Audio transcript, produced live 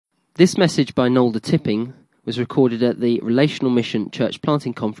This message by Nolde Tipping was recorded at the Relational Mission Church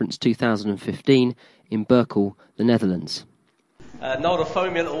Planting Conference 2015 in Berkel, the Netherlands. Nolde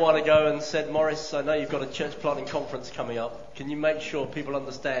phoned me a little while ago and said, Maurice, I know you've got a church planting conference coming up. Can you make sure people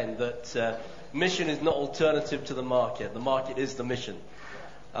understand that mission is not alternative to the market? The market is the mission.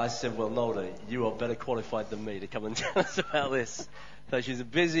 I said, well, Nolde, you are better qualified than me to come and tell us about this. So she's a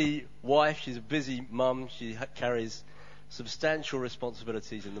busy wife, she's a busy mum, she carries substantial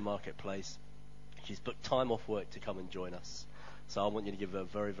responsibilities in the marketplace. She's booked time off work to come and join us. So I want you to give her a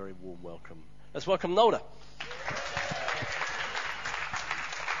very, very warm welcome. Let's welcome Nolde.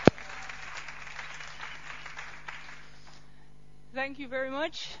 Thank you very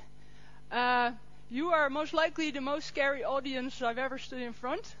much. You are most likely the most scary audience I've ever stood in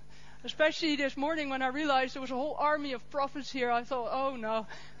front. Especially this morning when I realized there was a whole army of prophets here. I thought, oh no,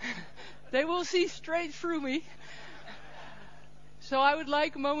 they will see straight through me. So I would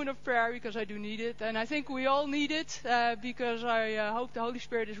like a moment of prayer because I do need it. And I think we all need it because I hope the Holy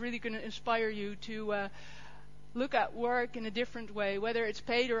Spirit is really going to inspire you to look at work in a different way, whether it's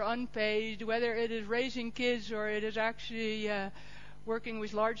paid or unpaid, whether it is raising kids or it is actually working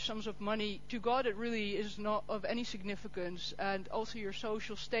with large sums of money. To God, it really is not of any significance. And also your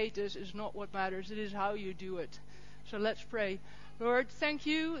social status is not what matters. It is how you do it. So let's pray. Lord, thank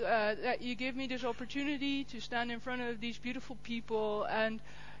you that you give me this opportunity to stand in front of these beautiful people and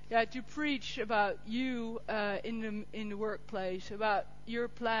to preach about you in the workplace, about your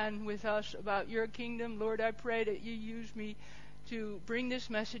plan with us, about your kingdom. Lord, I pray that you use me to bring this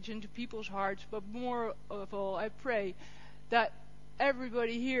message into people's hearts. But more of all, I pray that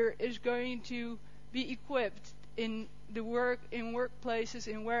everybody here is going to be equipped in the workplaces,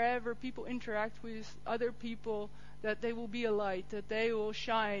 in wherever people interact with other people, that they will be a light, that they will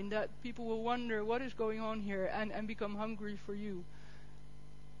shine, that people will wonder what is going on here and become hungry for you.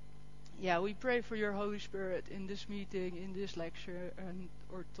 Yeah, we pray for your Holy Spirit in this meeting, in this lecture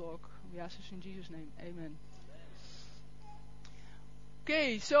or talk. We ask this in Jesus' name. Amen.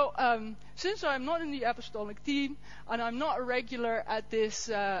 Okay, so since I'm not in the apostolic team and I'm not a regular at this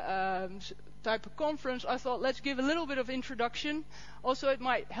type of conference, I thought let's give a little bit of introduction. Also, it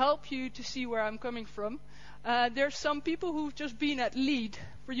might help you to see where I'm coming from. There's some people who've just been at Lead.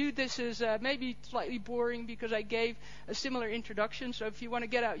 For you, this is maybe slightly boring because I gave a similar introduction. So if you want to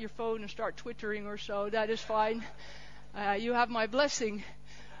get out your phone and start twittering or so, that is fine. You have my blessing.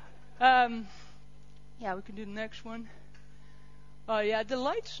 Yeah, we can do the next one. Yeah, the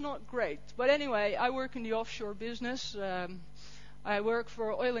light's not great. But anyway, I work in the offshore business. I work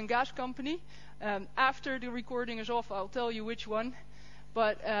for an oil and gas company. After the recording is off, I'll tell you which one.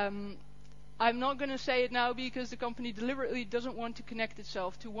 But I'm not going to say it now because the company deliberately doesn't want to connect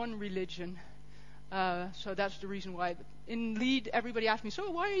itself to one religion. So that's the reason why. In Lead, everybody asks me,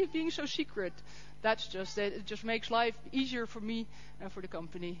 so why are you being so secret? That's just it. It just makes life easier for me and for the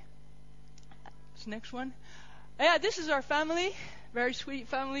company. That's the next one. Yeah, this is our family. Very sweet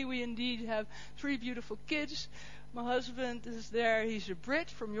family. We indeed have 3 beautiful kids. My husband is there. He's a Brit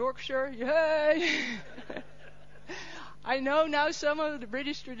from Yorkshire. Yay! I know now some of the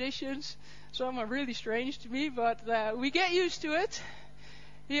British traditions. Some are really strange to me, but we get used to it.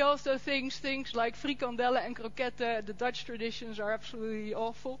 He also thinks things like frikandellen and kroketten, the Dutch traditions, are absolutely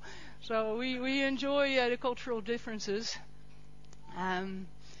awful. So we enjoy the cultural differences.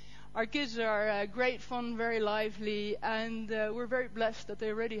 Our kids are great fun, very lively, and we're very blessed that they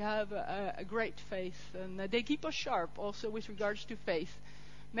already have a great faith. And they keep us sharp also with regards to faith.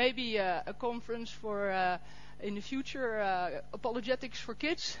 Maybe a conference for, in the future, apologetics for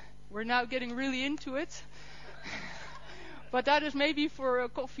kids. We're now getting really into it. But that is maybe for a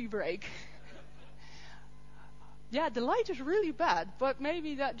coffee break. Yeah, the light is really bad, but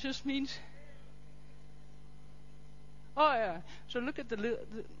maybe that just means... Oh, yeah. So look at the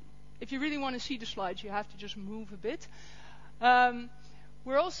if you really want to see the slides, you have to just move a bit.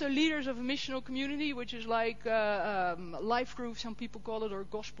 We're also leaders of a missional community, which is like a life group, some people call it, or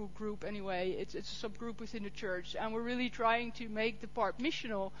gospel group anyway. It's a subgroup within the church. And we're really trying to make the part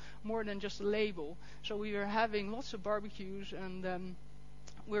missional more than just a label. So we are having lots of barbecues, and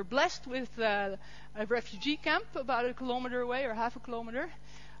we're blessed with a refugee camp about 1 kilometer away, or half a kilometer.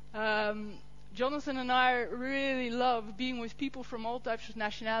 Jonathan and I really love being with people from all types of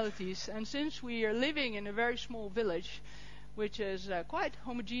nationalities. And since we are living in a very small village, which is quite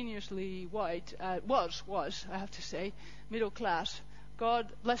homogeneously white, was, I have to say, middle class.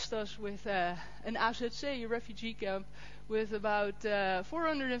 God blessed us with an AZC, a refugee camp, with about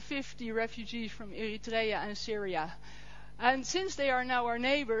 450 refugees from Eritrea and Syria. And since they are now our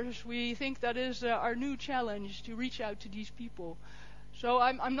neighbors, we think that is our new challenge, to reach out to these people. So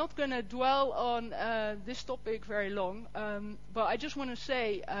I'm not going to dwell on this topic very long, but I just want to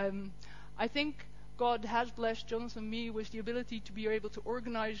say I think God has blessed Jonathan and me with the ability to be able to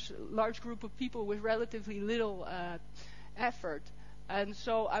organize a large group of people with relatively little effort. And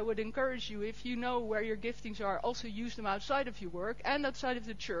so I would encourage you, if you know where your giftings are, also use them outside of your work and outside of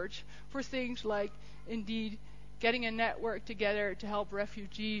the church for things like, indeed, getting a network together to help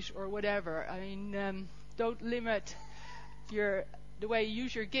refugees or whatever. I mean, don't limit the way you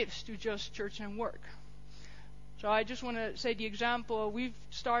use your gifts to just church and work. So I just want to say the example. We've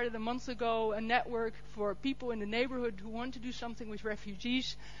started a month ago a network for people in the neighborhood who want to do something with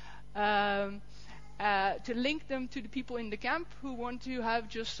refugees, to link them to the people in the camp who want to have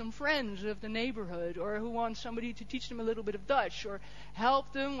just some friends of the neighborhood, or who want somebody to teach them a little bit of Dutch, or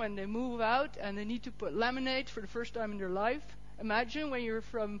help them when they move out and they need to put laminate for the first time in their life. Imagine when you're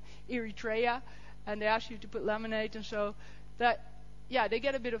from Eritrea and they ask you to put laminate, and so that, yeah, they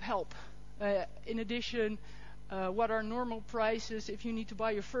get a bit of help. In addition, what are normal prices if you need to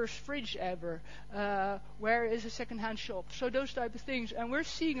buy your first fridge ever? Where is a second-hand shop? So those type of things. And we're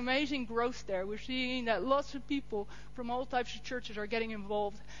seeing amazing growth there. We're seeing that lots of people from all types of churches are getting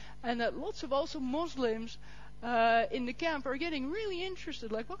involved, and that lots of also Muslims in the camp are getting really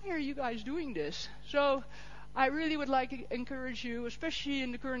interested. Like, why are you guys doing this? So I really would like to encourage you, especially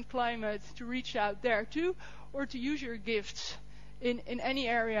in the current climate, to reach out there too, or to use your gifts in any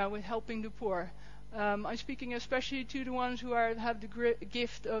area with helping the poor. I'm speaking especially to the ones who have the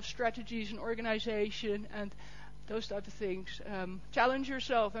gift of strategies and organization and those type of things. Challenge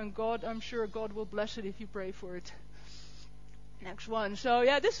yourself, and God, I'm sure God will bless it if you pray for it. Next one. So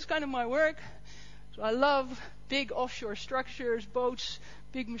yeah, this is kind of my work. So I love big offshore structures, boats,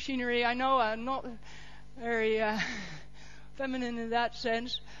 big machinery. I know I'm not very feminine in that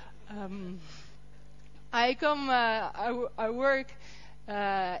sense. I work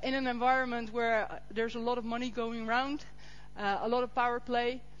in an environment where there's a lot of money going around, a lot of power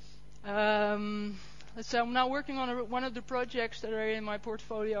play. So I'm now working on one of the projects that are in my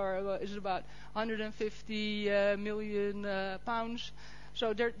portfolio is about 150 million pounds.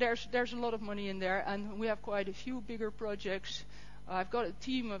 So there's a lot of money in there, and we have quite a few bigger projects. I've got a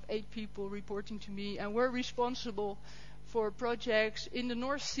team of 8 people reporting to me, and we're responsible for projects in the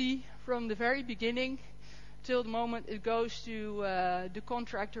North Sea from the very beginning till the moment it goes to the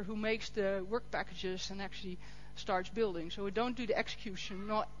contractor who makes the work packages and actually starts building. So we don't do the execution,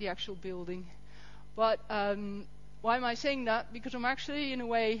 not the actual building. But why am I saying that? Because I'm actually, in a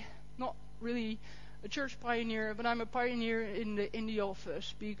way, not really a church pioneer, but I'm a pioneer in the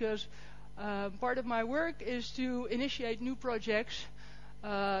office. Because part of my work is to initiate new projects,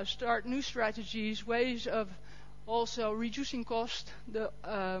 start new strategies, ways of also reducing cost.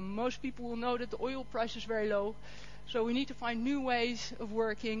 Most people will know that the oil price is very low, so we need to find new ways of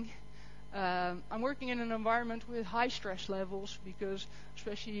working. I'm working in an environment with high stress levels because,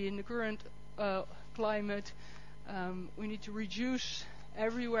 especially in the current climate, we need to reduce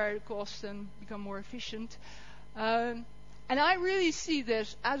everywhere the costs and become more efficient. And I really see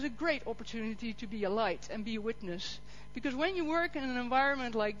this as a great opportunity to be a light and be a witness, because when you work in an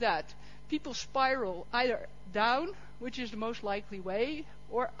environment like that, people spiral either down, which is the most likely way,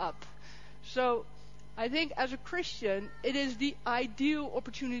 or up. So I think as a Christian, it is the ideal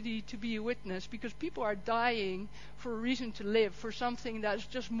opportunity to be a witness, because people are dying for a reason to live, for something that's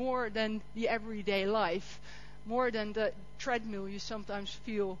just more than the everyday life, more than the treadmill you sometimes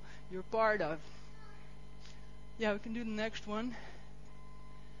feel you're part of. Yeah, we can do the next one.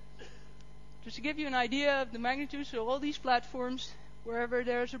 Just to give you an idea of the magnitude, so all these platforms, wherever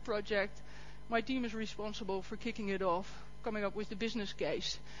there's a project, my team is responsible for kicking it off, coming up with the business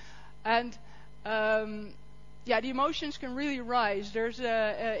case. And the emotions can really rise. There's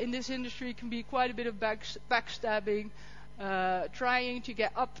in this industry can be quite a bit of backstabbing, trying to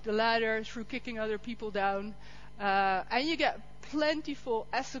get up the ladder through kicking other people down, and you get plentiful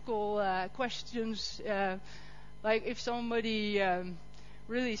ethical questions, like if somebody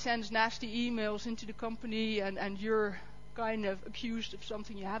really sends nasty emails into the company and you're kind of accused of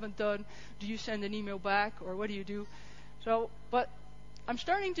something you haven't done, do you send an email back, or what do you do? So, but I'm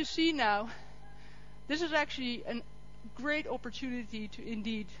starting to see now, this is actually a great opportunity to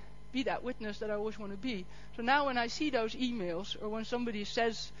indeed be that witness that I always want to be. So now when I see those emails, or when somebody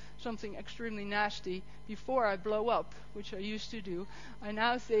says something extremely nasty, before I blow up, which I used to do, I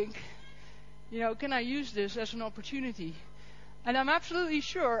now think, can I use this as an opportunity? And I'm absolutely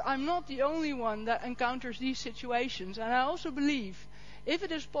sure I'm not the only one that encounters these situations. And I also believe if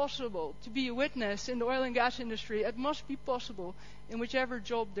it is possible to be a witness in the oil and gas industry, it must be possible in whichever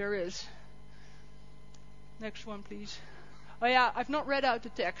job there is. Next one, please. Oh yeah, I've not read out the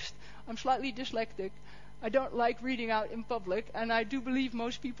text. I'm slightly dyslexic. I don't like reading out in public, and I do believe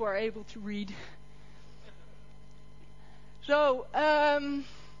most people are able to read. So, I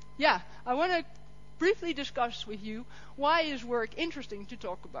want to briefly discuss with you why is work interesting to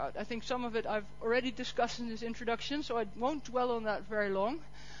talk about. I think some of it I've already discussed in this introduction, so I won't dwell on that very long.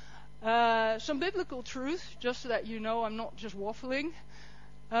 Some biblical truth, just so that you know I'm not just waffling.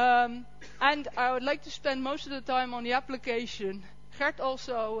 And I would like to spend most of the time on the application. Gert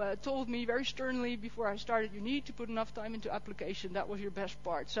also told me very sternly before I started, you need to put enough time into application. That was your best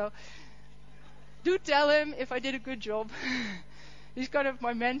part. So do tell him if I did a good job. He's kind of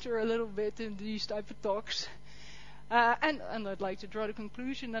my mentor a little bit in these type of talks. And I'd like to draw the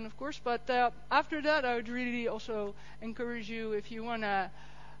conclusion then, of course. But after that, I would really also encourage you, if you want to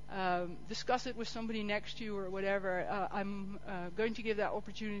discuss it with somebody next to you or whatever, I'm going to give that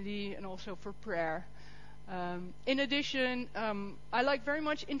opportunity, and also for prayer. In addition, I like very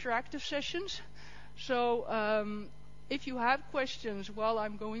much interactive sessions. So if you have questions while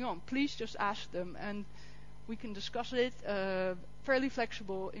I'm going on, please just ask them, and we can discuss it. Fairly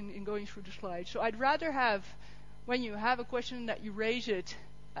flexible in going through the slides. So I'd rather have, when you have a question, that you raise it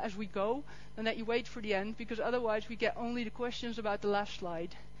as we go, than that you wait for the end, because otherwise we get only the questions about the last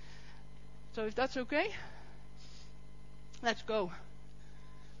slide. So if that's okay, let's go.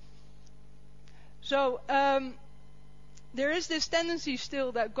 So there is this tendency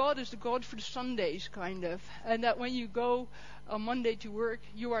still that God is the God for the Sundays, kind of, and that when you go on Monday to work,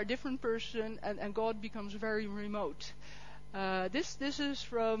 you are a different person, and God becomes very remote. This is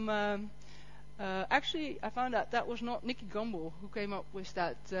from actually, I found out that was not Nicky Gumbel who came up with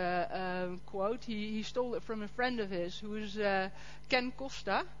that quote. He stole it from a friend of his who is Ken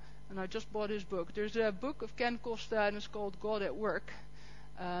Costa, and I just bought his book. There's a book of Ken Costa, and it's called God at Work.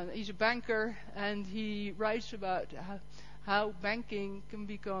 He's a banker, and he writes about how banking can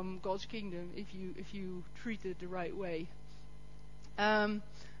become God's kingdom if you treat it the right way.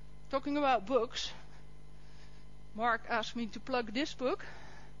 Talking about books, Mark asked me to plug this book,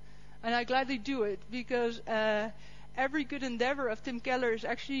 and I gladly do it, because Every Good Endeavor of Tim Keller is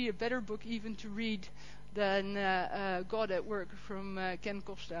actually a better book even to read than God at Work from Ken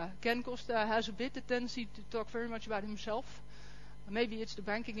Costa. Ken Costa has a bit the tendency to talk very much about himself. Maybe it's the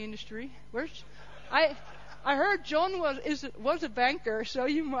banking industry. I heard John was a banker, so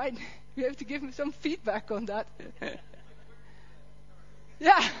you have to give me some feedback on that.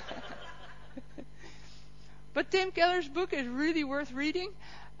 Yeah. But Tim Keller's book is really worth reading.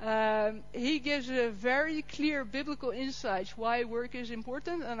 He gives a very clear biblical insights why work is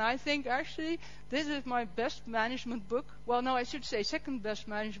important, and I think actually this is my best management book. Well, no, I should say second best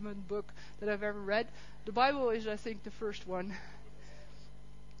management book that I've ever read. The Bible is, I think, the first one.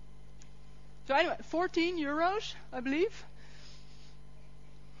 So anyway, 14 euros, I believe.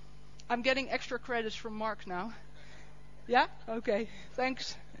 I'm getting extra credits from Mark now. Yeah? Okay,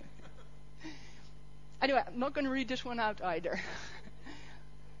 thanks. Anyway, I'm not going to read this one out either.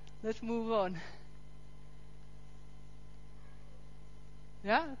 Let's move on.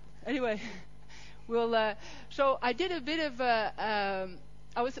 Yeah? Anyway, so I did a bit of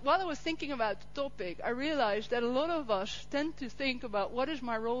while I was thinking about the topic, I realized that a lot of us tend to think about what is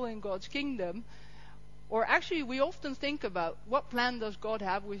my role in God's kingdom, or actually we often think about what plan does God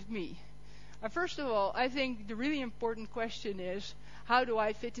have with me. First of all, I think the really important question is, how do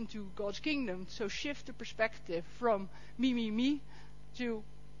I fit into God's kingdom? So shift the perspective from me to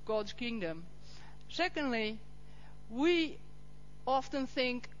God's kingdom. Secondly, we often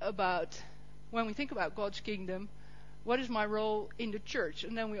think about, when we think about God's kingdom, what is my role in the church?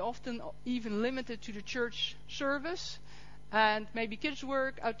 And then we often even limit it to the church service, and maybe kids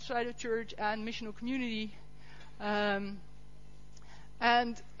work outside of church and missional community.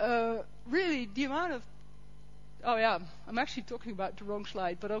 Really the amount of, I'm actually talking about the wrong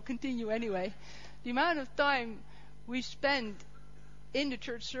slide, but I'll continue anyway. The amount of time we spend in the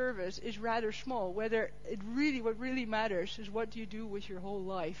church service is rather small. What really matters is what do you do with your whole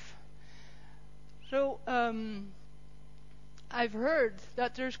life. So I've heard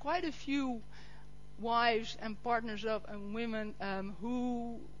that there's quite a few wives and partners of and women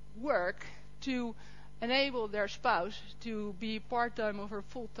who work to enable their spouse to be part-time or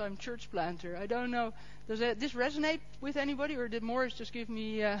full-time church planter. I don't know, does this resonate with anybody, or did Morris just give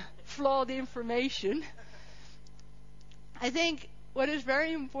me flawed information? I think what is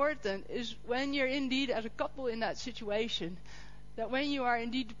very important is when you're indeed as a couple in that situation, that when you are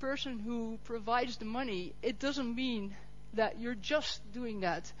indeed the person who provides the money, it doesn't mean that you're just doing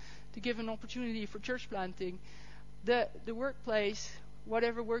that to give an opportunity for church planting. The workplace,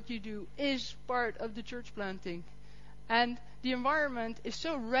 whatever work you do, is part of the church planting. And the environment is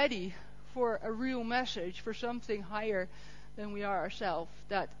so ready for a real message, for something higher than we are ourselves,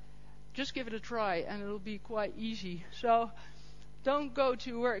 that just give it a try and it'll be quite easy. So don't go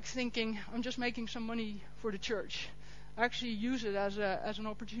to work thinking, I'm just making some money for the church. Actually use it as an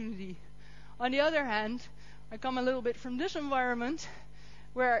opportunity. On the other hand, I come a little bit from this environment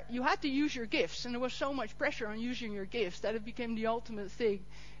where you had to use your gifts, and there was so much pressure on using your gifts that it became the ultimate thing.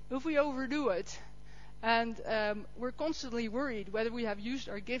 If we overdo it, and we're constantly worried whether we have used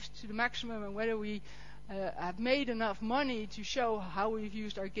our gifts to the maximum and whether we have made enough money to show how we've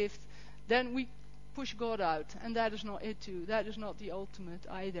used our gift, then we push God out, and that is not it too. That is not the ultimate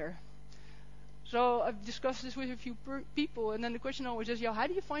either. So I've discussed this with a few people, and then the question always is, how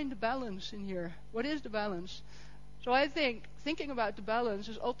do you find the balance in here? What is the balance? So I think thinking about the balance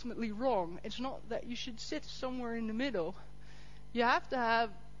is ultimately wrong. It's not that you should sit somewhere in the middle. You have to have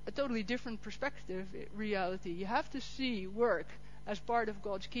a totally different perspective, reality. You have to see work as part of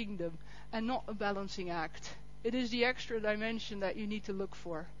God's kingdom and not a balancing act. It is the extra dimension that you need to look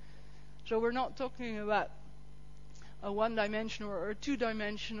for. So we're not talking about a one-dimensional or a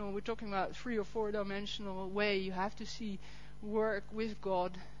two-dimensional. We're talking about a 3 or 4-dimensional way. You have to see work with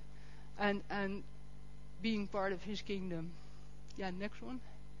God and being part of His kingdom. Yeah, next one.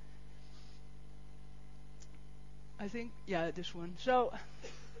 I think, this one. So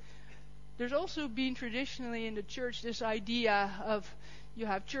there's also been traditionally in the church this idea of you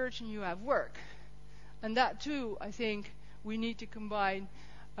have church and you have work. And that too, I think, we need to combine.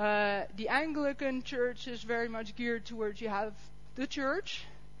 The Anglican church is very much geared towards you have the church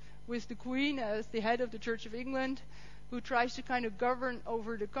with the Queen as the head of the Church of England, who tries to kind of govern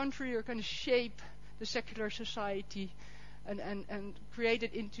over the country or kind of shape the secular society and create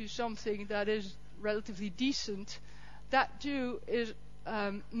it into something that is relatively decent. That too is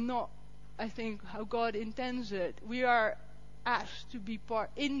not, I think, how God intends it. We are asked to be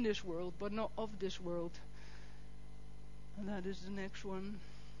part in this world, but not of this world. And that is the next one.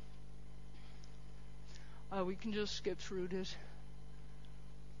 We can just skip through this.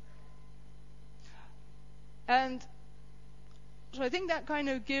 And so I think that kind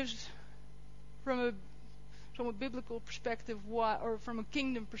of gives, from a biblical perspective, or from a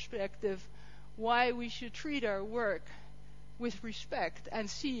kingdom perspective, why we should treat our work with respect and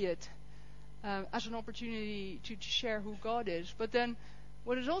see it as an opportunity to share who God is. But then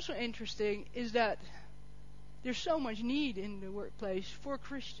what is also interesting is that there's so much need in the workplace for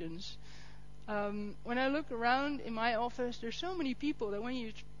Christians. When I look around in my office, there's so many people that when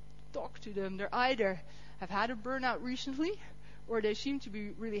you talk to them, they either have had a burnout recently, or they seem to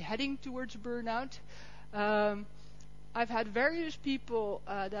be really heading towards burnout. I've had various people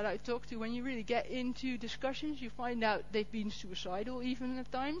that I talk to. When you really get into discussions, you find out they've been suicidal even at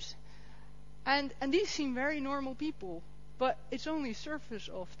times. And these seem very normal people, but it's only surface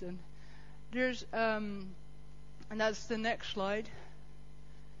often. There's, and that's the next slide.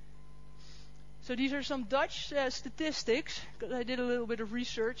 So these are some Dutch statistics, because I did a little bit of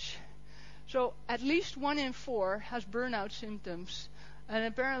research. So at least 1 in 4 has burnout symptoms. And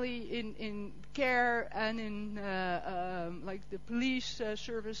apparently in care and in like the police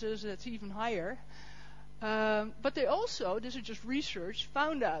services, that's even higher. But they also, this is just research,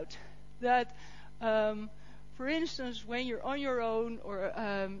 found out that, for instance, when you're on your own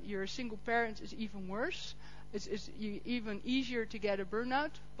or you're a single parent, it's even worse. It's even easier to get a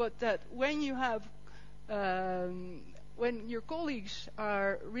burnout. But that when you have, when your colleagues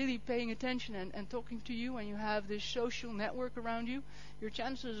are really paying attention and talking to you, and you have this social network around you, your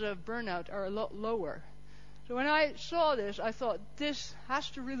chances of burnout are a lot lower. So when I saw this, I thought this has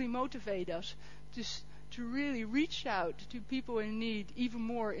to really motivate us to really reach out to people in need even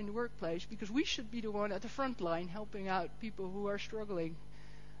more in the workplace, because we should be the one at the front line helping out people who are struggling.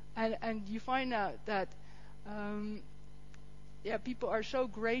 And you find out that people are so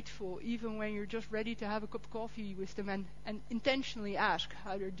grateful even when you're just ready to have a cup of coffee with them and intentionally ask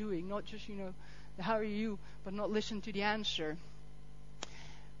how they're doing, not just, how are you, but not listen to the answer.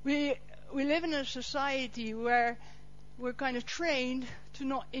 We live in a society where we're kind of trained to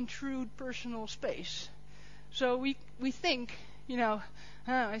not intrude personal space. So we think,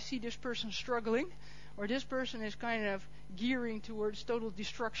 I see this person struggling, or this person is kind of gearing towards total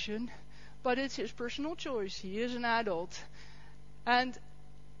destruction, but it's his personal choice. He is an adult. And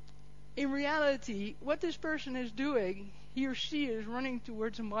in reality, what this person is doing, he or she is running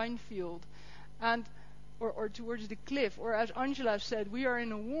towards a minefield, or towards the cliff. Or as Angela said, we are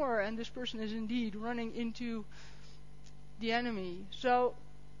in a war, and this person is indeed running into the enemy. So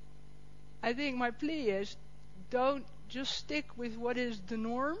I think my plea is, don't just stick with what is the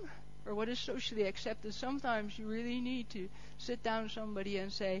norm, or what is socially accepted. Sometimes you really need to sit down with somebody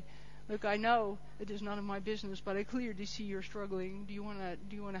and say, look, I know it is none of my business, but I clearly see you're struggling. Do you want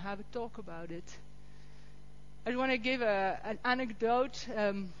to have a talk about it? I want to give an anecdote.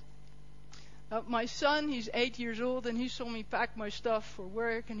 My son, he's 8 years old, and he saw me pack my stuff for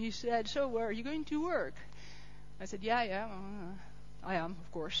work, and he said, so where are you going to work? I said, yeah, I am,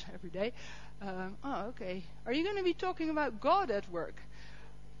 of course, every day. Oh, okay. Are you going to be talking about God at work?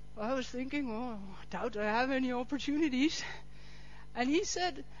 Well, I was thinking, I doubt I have any opportunities. And he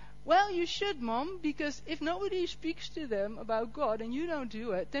said, well, you should, Mom, because if nobody speaks to them about God and you don't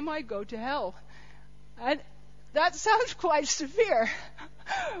do it, they might go to hell. And that sounds quite severe.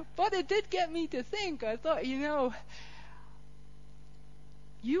 But it did get me to think. I thought, you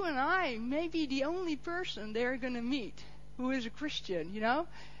and I may be the only person they're going to meet who is a Christian,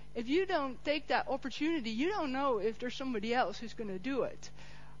 If you don't take that opportunity, you don't know if there's somebody else who's going to do it.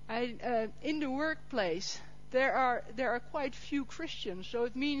 In the workplace, there are quite few Christians, so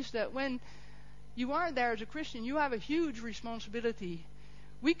it means that when you are there as a Christian, you have a huge responsibility.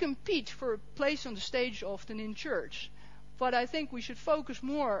 We compete for a place on the stage often in church, but I think we should focus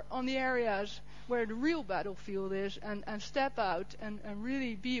more on the areas where the real battlefield is and step out and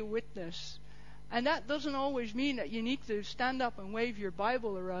really be a witness. And that doesn't always mean that you need to stand up and wave your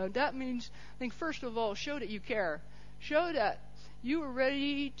Bible around. That means, I think, first of all, show that you care. Show that you are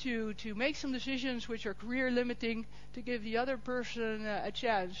ready to make some decisions which are career limiting, to give the other person a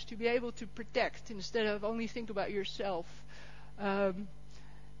chance to be able to protect instead of only think about yourself.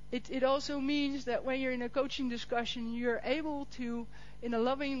 It also means that when you're in a coaching discussion, you're able to, in a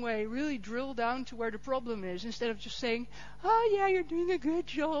loving way, really drill down to where the problem is, instead of just saying, oh yeah, you're doing a good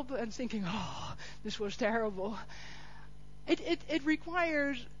job, and thinking, oh, this was terrible. It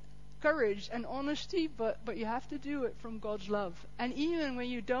requires courage and honesty, but you have to do it from God's love. And even when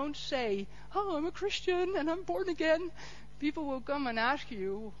you don't say, oh, I'm a Christian and I'm born again, people will come and ask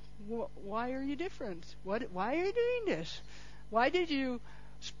you, why are you different? Why are you doing this? Why did you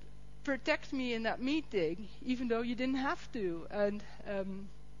protect me in that meeting, even though you didn't have to? And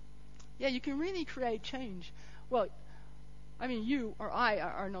you can really create change. Well, I mean, you or I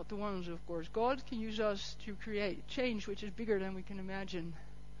are not the ones, of course. God can use us to create change which is bigger than we can imagine.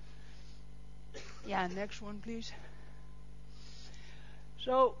 Yeah, next one, please.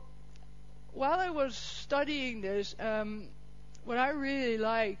 So, while I was studying this, what I really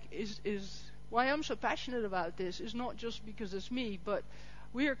like is why I'm so passionate about this is not just because it's me, but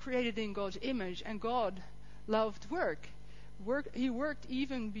we are created in God's image, and God loved work. He worked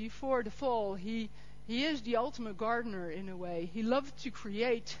even before the fall. He is the ultimate gardener in a way. He loved to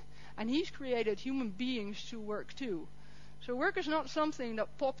create, and He's created human beings to work too. So work is not something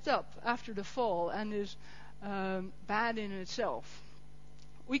that popped up after the fall and is bad in itself.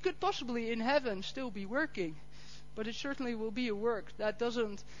 We could possibly in heaven still be working, but it certainly will be a work that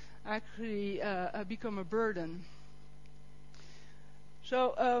doesn't actually become a burden.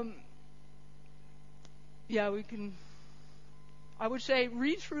 So, we can, I would say,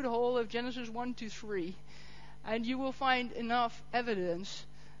 read through the whole of Genesis 1-3, and you will find enough evidence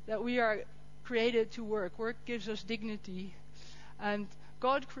that we are created to work. Work gives us dignity, and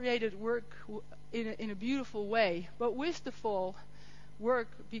God created work in a beautiful way. But with the fall, work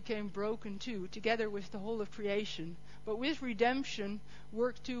became broken too, together with the whole of creation. But with redemption,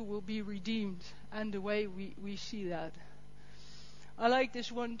 work too will be redeemed, and the way we see that. I like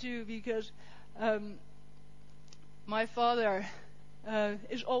this one too because my father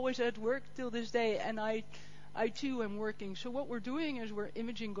is always at work till this day, and I too am working. So what we're doing is we're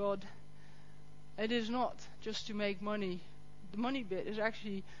imaging God. It is not just to make money. The money bit is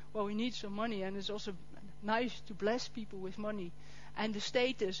actually, we need some money, and it's also nice to bless people with money. And the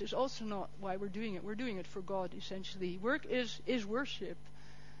status is also not why we're doing it. We're doing it for God, essentially. Work is worship.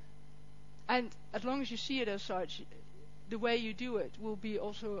 And as long as you see it as such, the way you do it will be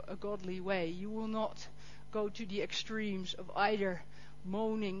also a godly way. You will not go to the extremes of either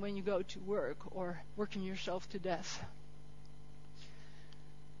moaning when you go to work or working yourself to death.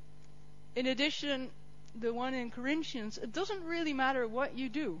 In addition, the one in Corinthians, it doesn't really matter what you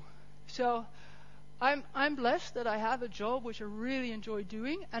do. So I'm blessed that I have a job which I really enjoy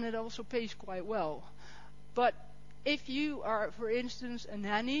doing, and it also pays quite well. But if you are, for instance, a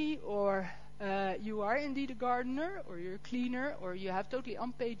nanny, or you are indeed a gardener, or you're a cleaner, or you have a totally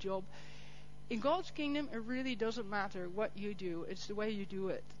unpaid job, in God's kingdom it really doesn't matter what you do. It's the way you do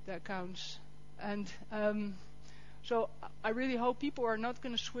it that counts. And so I really hope people are not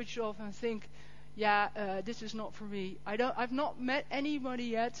going to switch off and think, this is not for me. I've not met anybody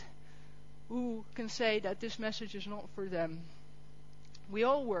yet who can say that this message is not for them. We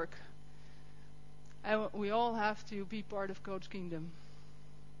all work. And we all have to be part of God's kingdom.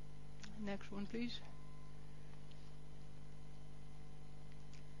 Next one, please.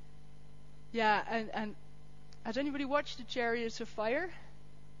 Yeah, and has anybody watched The Chariots of Fire?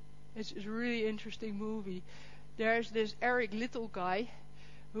 It's a really interesting movie. There's this Eric Liddell guy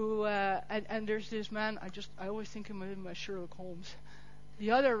who, and there's this man, I always think of him as Sherlock Holmes,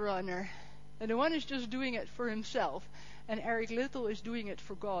 the other runner. And the one is just doing it for himself, and Eric Liddell is doing it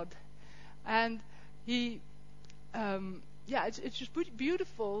for God. And he, it's just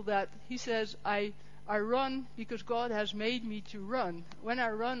beautiful that he says, I run because God has made me to run. When I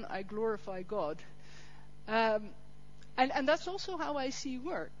run, I glorify God. And that's also how I see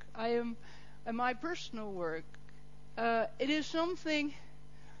work. In my personal work, it is something,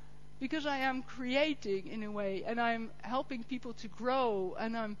 because I am creating in a way, and I'm helping people to grow,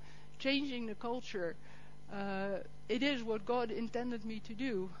 and I'm changing the culture. It is what God intended me to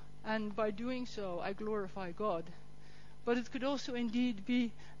do, and by doing so, I glorify God. But it could also indeed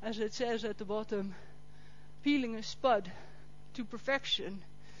be, as it says at the bottom, peeling a spud to perfection.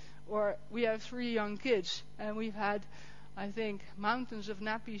 Or we have 3 young kids, and we've had, I think, mountains of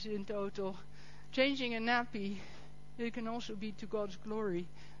nappies in total. Changing a nappy, it can also be to God's glory.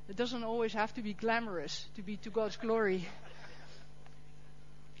 It doesn't always have to be glamorous to be to God's glory.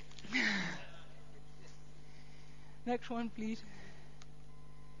 Next one, please.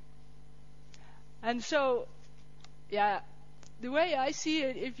 And so, the way I see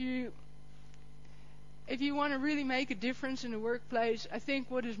it, if you want to really make a difference in the workplace, I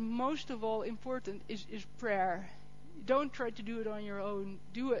think what is most of all important is prayer. Don't try to do it on your own.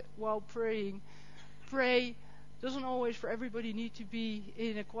 Do it while praying. Pray doesn't always for everybody need to be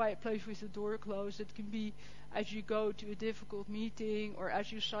in a quiet place with the door closed. It can be as you go to a difficult meeting, or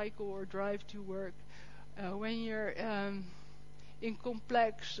as you cycle or drive to work. When you're in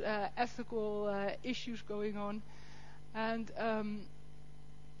complex ethical issues going on. And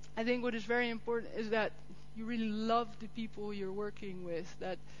I think what is very important is that you really love the people you're working with.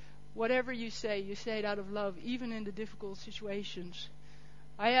 That whatever you say it out of love, even in the difficult situations.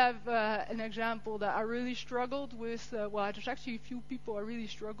 I have an example that I really struggled with. There's actually a few people I really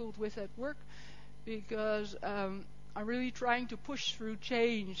struggled with at work, because I'm really trying to push through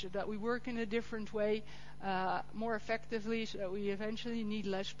change, that we work in a different way, more effectively, so that we eventually need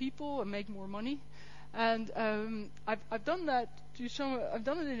less people and make more money. And I've done that I've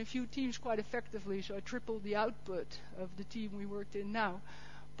done it in a few teams quite effectively, so I tripled the output of the team we worked in now.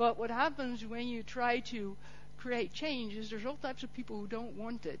 But what happens when you try to create change is there's all types of people who don't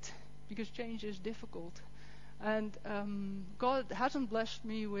want it, because change is difficult. And God hasn't blessed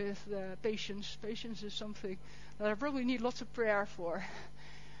me with patience. Patience is something that I probably need lots of prayer for.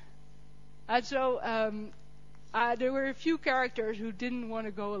 And so there were a few characters who didn't want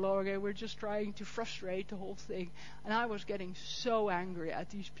to go along and were just trying to frustrate the whole thing. And I was getting so angry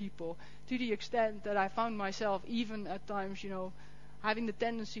at these people, to the extent that I found myself even at times, having the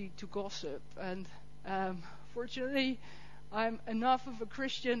tendency to gossip. And fortunately, I'm enough of a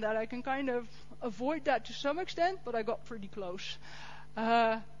Christian that I can kind of avoid that to some extent, but I got pretty close.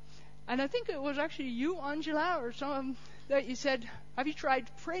 And I think it was actually you, Angela, or someone that you said, have you tried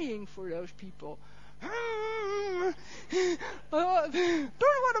praying for those people? I don't want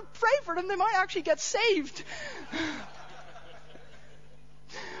to pray for them. They might actually get saved.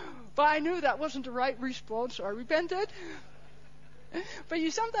 But I knew that wasn't the right response, so I repented. But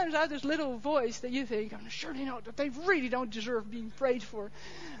you sometimes have this little voice that you think, I'm sure they know that they really don't deserve being prayed for.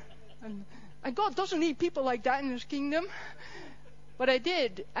 And God doesn't need people like that in His kingdom. But I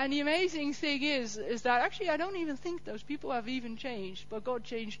did. And the amazing thing is that actually I don't even think those people have even changed, but God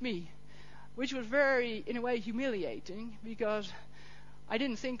changed me. Which was very, in a way, humiliating, because I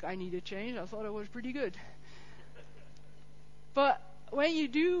didn't think I needed change. I thought I was pretty good. But when you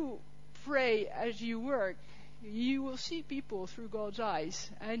do pray as you work, you will see people through God's eyes,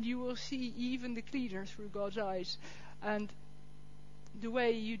 and you will see even the cleaner through God's eyes. And the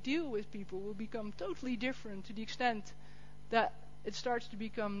way you deal with people will become totally different, to the extent that it starts to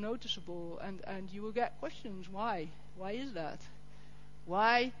become noticeable, and you will get questions. Why? Why is that?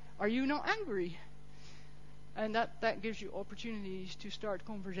 Why are you not angry? And that gives you opportunities to start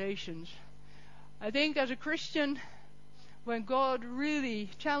conversations. I think as a Christian, when God really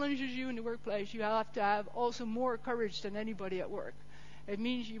challenges you in the workplace, you have to have also more courage than anybody at work. It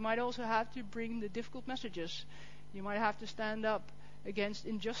means you might also have to bring the difficult messages. You might have to stand up against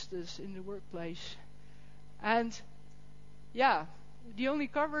injustice in the workplace. And the only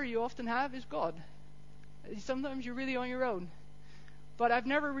cover you often have is God. Sometimes you're really on your own. But I've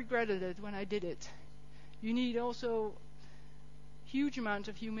never regretted it when I did it. You need also huge amounts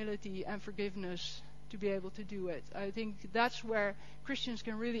of humility and forgiveness to be able to do it. I think that's where Christians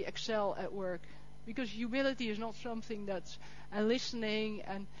can really excel at work, because humility is not something that's, and listening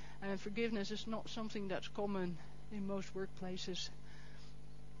and forgiveness is not something that's common in most workplaces.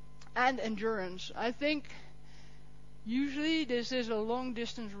 And endurance. I think usually this is a long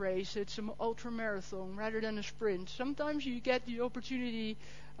distance race. It's an ultra marathon rather than a sprint. Sometimes you get the opportunity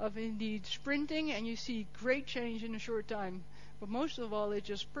of indeed sprinting and you see great change in a short time. But most of all, it's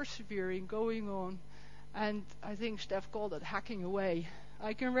just persevering, going on. And I think Steph called it hacking away.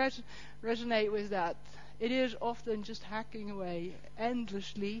 I can resonate with that. It is often just hacking away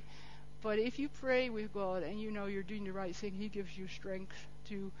endlessly. But if you pray with God and you know you're doing the right thing, He gives you strength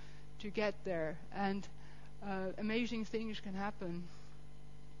to get there. And amazing things can happen.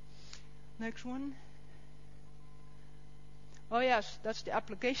 Next one. Oh yes, that's the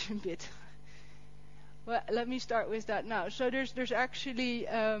application bit. Well, let me start with that now. So there's actually,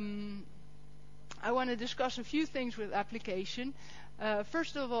 I want to discuss a few things with application.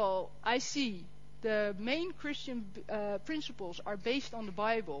 First of all, I see the main Christian principles are based on the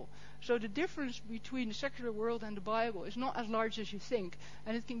Bible. So the difference between the secular world and the Bible is not as large as you think.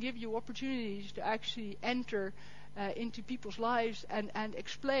 And it can give you opportunities to actually enter into people's lives and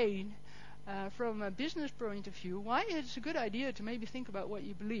explain from a business point of view why it's a good idea to maybe think about what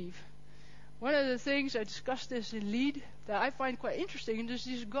you believe. One of the things, I discussed this in Lead, that I find quite interesting, is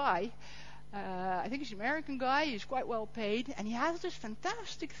this guy, I think he's an American guy, he's quite well paid, and he has this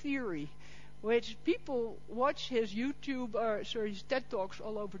fantastic theory, which people watch his his TED Talks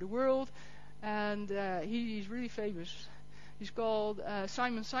all over the world, and he's really famous. He's called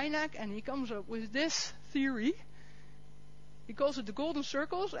Simon Sinek, and he comes up with this theory. He calls it the golden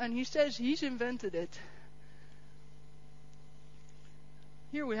circles, and he says he's invented it.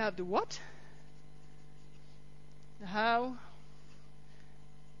 Here we have the what, the how,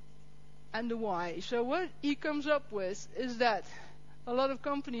 and the why. So what he comes up with is that a lot of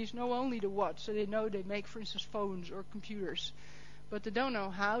companies know only the what, so they know they make, for instance, phones or computers, but they don't know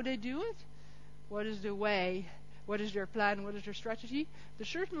how they do it. What is the way? What is their plan? What is their strategy? They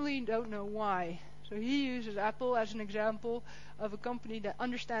certainly don't know why. So he uses Apple as an example of a company that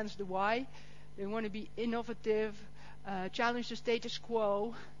understands the why. They want to be innovative, challenge the status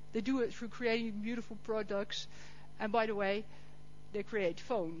quo. They do it through creating beautiful products. And by the way, they create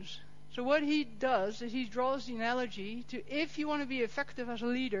phones. So what he does is he draws the analogy to, if you want to be effective as a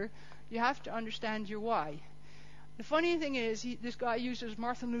leader, you have to understand your why. The funny thing is, this guy uses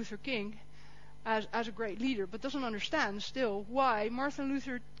Martin Luther King as a great leader, but doesn't understand still why Martin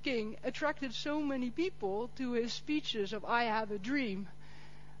Luther King attracted so many people to his speeches of I have a dream.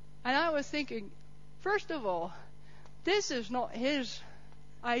 And I was thinking, first of all, this is not his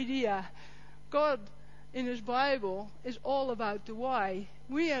idea. God in his Bible is all about the why.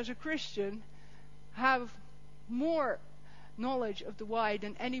 We as a Christian have more knowledge of the why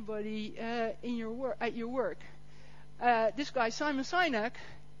than anybody at your work. This guy Simon Sinek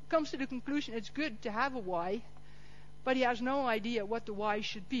comes to the conclusion it's good to have a why, but he has no idea what the why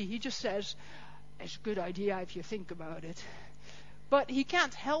should be. He just says it's a good idea if you think about it. But he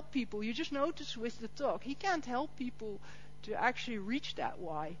can't help people. You just notice with the talk, he can't help people to actually reach that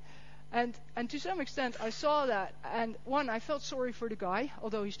why. And to some extent, I saw that. And one, I felt sorry for the guy,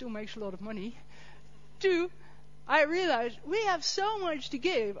 although he still makes a lot of money. Two, I realized we have so much to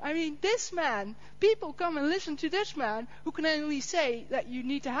give. I mean, this man, people come and listen to this man who can only say that you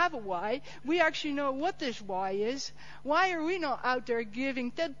need to have a why. We actually know what this why is. Why are we not out there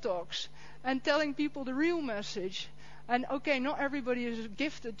giving TED Talks and telling people the real message? And okay, not everybody is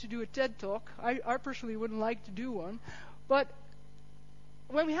gifted to do a TED Talk. I personally wouldn't like to do one. But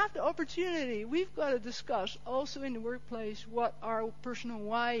when we have the opportunity, we've got to discuss also in the workplace what our personal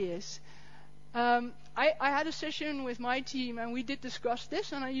why is. I had a session with my team and we did discuss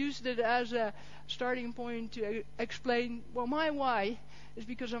this, and I used it as a starting point to explain, well, my why is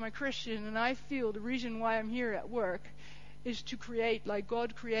because I'm a Christian and I feel the reason why I'm here at work is to create like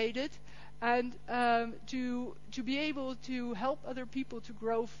God created, and to be able to help other people to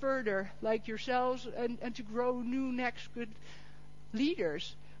grow further like yourselves, and to grow new next good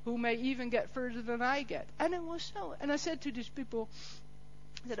leaders who may even get further than I get. And it was so. And I said to these people,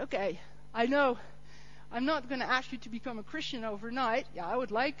 I said, okay, I know I'm not going to ask you to become a Christian overnight. Yeah, I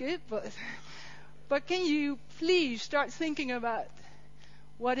would like it, but can you please start thinking about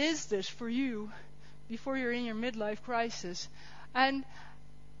what is this for you before you're in your midlife crisis? And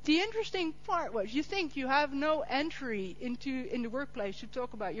the interesting part was, you think you have no entry in the workplace to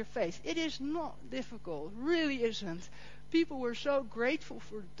talk about your faith. It is not difficult, really isn't. People were so grateful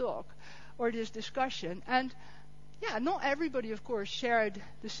for the talk or this discussion, and not everybody, of course, shared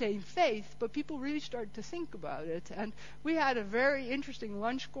the same faith, but people really started to think about it. And we had a very interesting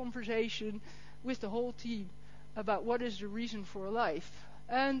lunch conversation with the whole team about what is the reason for life.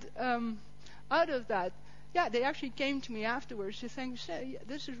 And out of that, they actually came to me afterwards to say,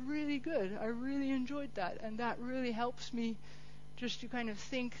 this is really good. I really enjoyed that. And that really helps me just to kind of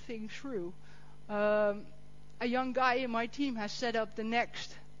think things through. A young guy in my team has set up the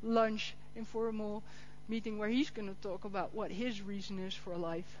next lunch informal meeting where he's going to talk about what his reason is for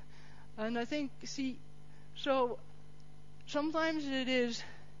life. And I think, so sometimes it is,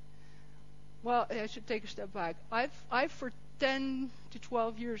 well, I should take a step back. I've for 10 to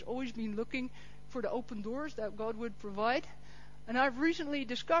 12 years always been looking for the open doors that God would provide. And I've recently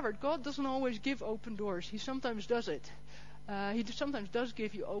discovered God doesn't always give open doors. He sometimes does it. He sometimes does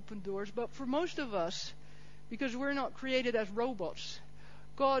give you open doors. But for most of us, because we're not created as robots,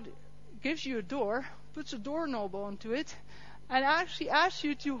 God gives you a door, puts a doorknob onto it, and actually asks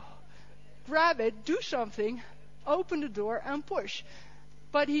you to grab it, do something, open the door, and push.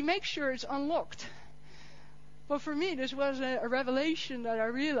 But he makes sure it's unlocked. But for me, this was a revelation that I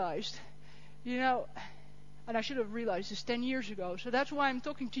realized, and I should have realized this 10 years ago. So that's why I'm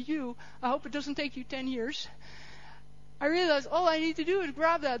talking to you. I hope it doesn't take you 10 years. I realized all I need to do is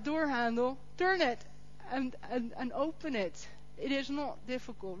grab that door handle, turn it, and open it. It is not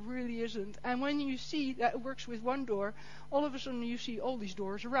difficult, really isn't. And when you see that it works with one door, all of a sudden you see all these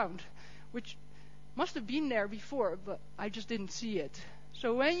doors around, which must have been there before, but I just didn't see it.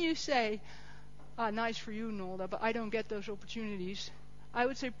 So when you say, nice for you, Nolda, but I don't get those opportunities, I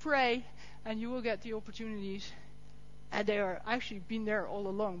would say pray, and you will get the opportunities. And they are actually been there all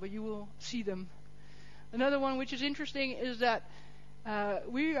along, but you will see them. Another one which is interesting is that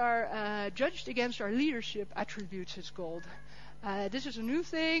we are judged against our leadership attributes, it's called. This is a new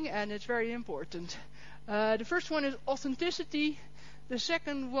thing, and it's very important. The first one is authenticity. The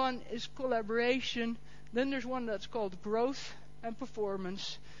second one is collaboration. Then there's one that's called growth and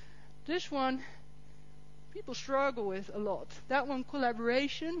performance. This one, people struggle with a lot. That one,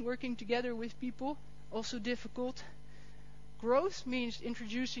 collaboration, working together with people, also difficult. Growth means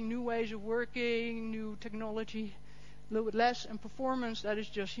introducing new ways of working, new technology, a little bit less. And performance, that is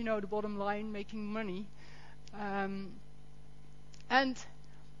just, the bottom line, making money. And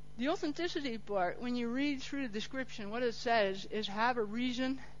the authenticity part, when you read through the description, what it says is have a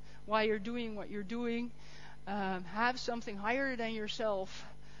reason why you're doing what you're doing. Have something higher than yourself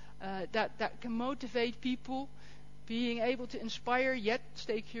that can motivate people. Being able to inspire yet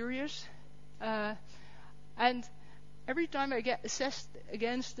stay curious. And every time I get assessed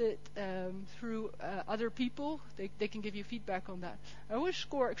against it through other people, they can give you feedback on that. I always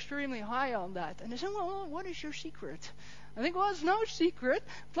score extremely high on that. And they say, well, what is your secret? I think, well, it's no secret.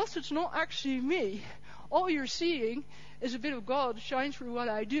 Plus, it's not actually me. All you're seeing is a bit of God shine through what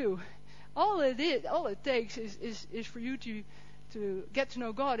I do. All it takes is for you to get to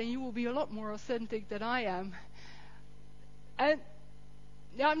know God, and you will be a lot more authentic than I am. And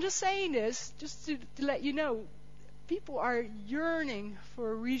I'm just saying this just to let you know, people are yearning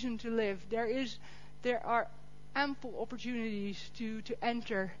for a reason to live. There are ample opportunities to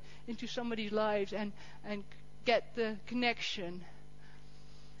enter into somebody's lives and get the connection.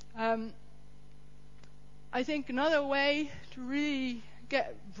 I think another way to really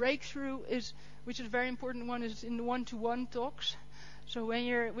get breakthrough which is a very important one, is in the one-to-one talks. So when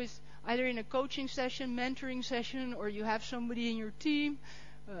you're either in a coaching session, mentoring session, or you have somebody in your team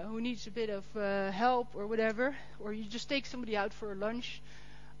who needs a bit of help or whatever, or you just take somebody out for a lunch.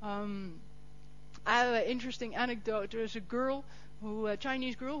 I have an interesting anecdote. There's a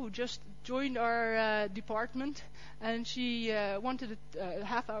Chinese girl who just joined our department, and she wanted a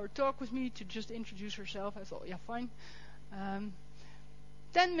half-hour talk with me to just introduce herself. I thought, yeah, fine.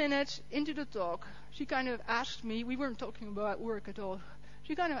 10 minutes into the talk, she kind of asked me, we weren't talking about work at all,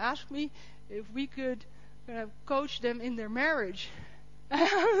 she kind of asked me if we could coach them in their marriage.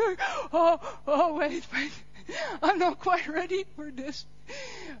 oh, wait, I'm not quite ready for this.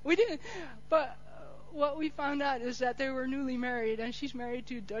 We didn't, but what we found out is that they were newly married, and she's married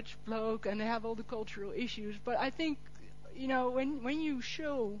to a Dutch bloke, and they have all the cultural issues. But I think, when you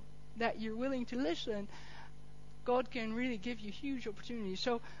show that you're willing to listen, God can really give you huge opportunities.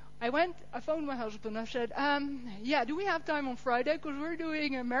 So I phoned my husband. I said, do we have time on Friday? Because we're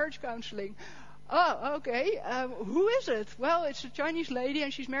doing a marriage counseling. Oh, okay. Who is it? Well, it's a Chinese lady,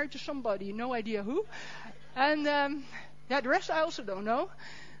 and she's married to somebody. No idea who. And the rest I also don't know.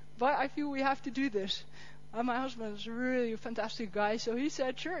 But I feel we have to do this. My husband is really a fantastic guy, so he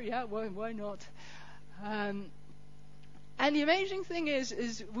said, sure, yeah, why not? And the amazing thing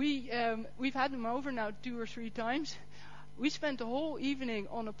is we've had him over now 2 or 3 times. We spent the whole evening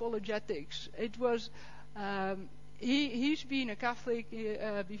on apologetics. It was he's been a Catholic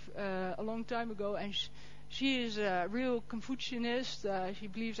a long time ago, and she is a real Confucianist. She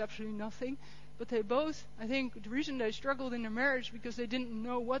believes absolutely nothing. But they both, I think, the reason they struggled in their marriage because they didn't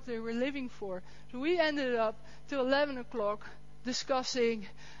know what they were living for. So we ended up till 11 o'clock discussing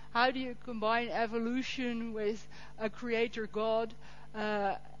how do you combine evolution with a creator God.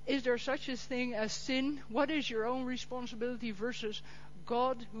 Is there such a thing as sin? What is your own responsibility versus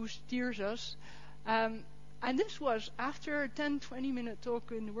God who steers us? And this was after a 10-20 minute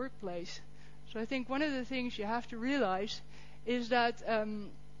talk in the workplace. So I think one of the things you have to realize is that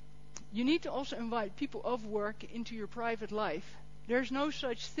you need to also invite people of work into your private life. There's no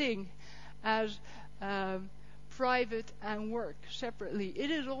such thing as private and work separately.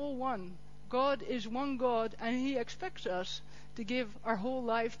 It is all one. God is one God, and He expects us to give our whole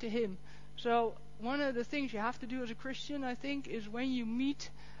life to Him. So one of the things you have to do as a Christian, I think, is when you meet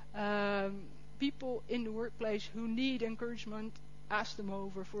people in the workplace who need encouragement, ask them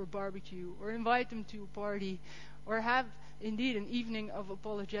over for a barbecue, or invite them to a party, or have indeed an evening of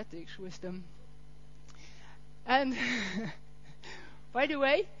apologetics with them. And by the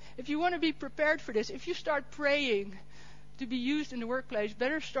way, if you want to be prepared for this, if you start praying to be used in the workplace,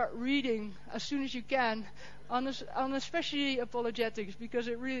 better start reading as soon as you can on especially apologetics, because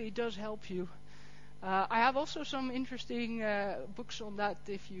it really does help you. I have also some interesting books on that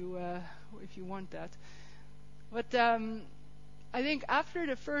if you want that. But I think after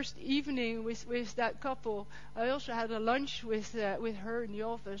the first evening with that couple, I also had a lunch with her in the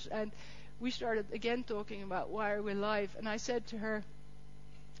office, and we started again talking about why are we alive. And I said to her,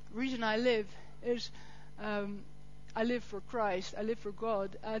 the reason I live is I live for Christ, I live for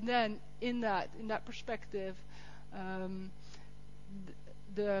God, and then in that perspective,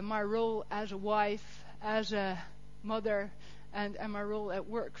 my role as a wife, as a mother, and my role at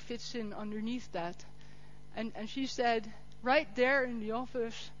work fits in underneath that. And she said, right there in the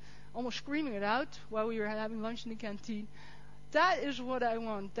office, almost screaming it out while we were having lunch in the canteen, that is what I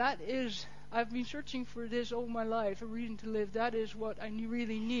want. I've been searching for this all my life, a reason to live. That is what I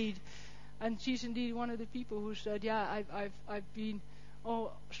really need. And she's indeed one of the people who said, yeah, I've been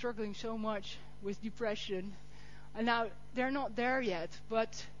struggling so much with depression. And now they're not there yet,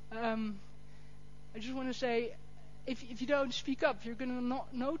 but I just want to say, if you don't speak up, you're going to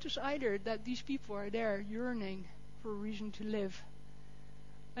not notice either that these people are there yearning for a reason to live.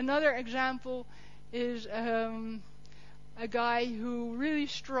 Another example is a guy who really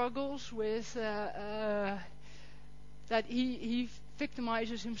struggles with that he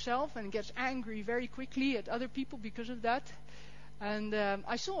victimizes himself and gets angry very quickly at other people because of that. And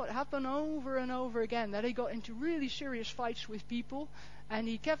I saw it happen over and over again, that he got into really serious fights with people, and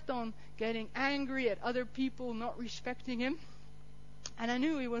he kept on getting angry at other people not respecting him. And I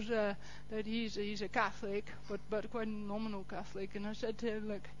knew he was that he's a Catholic, but quite a nominal Catholic. And I said to him,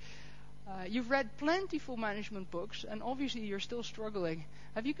 look, you've read plentiful management books, and obviously you're still struggling.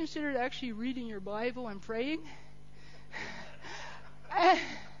 Have you considered actually reading your Bible and praying?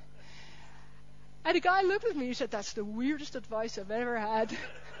 And the guy looked at me and said, that's the weirdest advice I've ever had.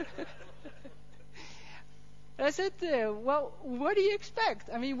 And I said, well, what do you expect?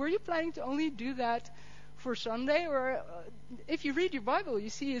 I mean, were you planning to only do that for Sunday? Or if you read your Bible, you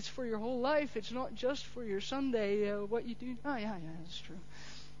see it's for your whole life. It's not just for your Sunday, what you do. Oh, yeah, that's true.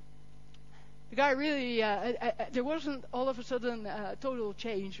 The guy really, there wasn't all of a sudden total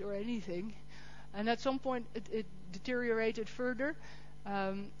change or anything. And at some point, it deteriorated further.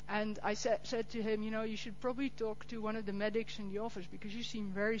 And I said to him, you should probably talk to one of the medics in the office because you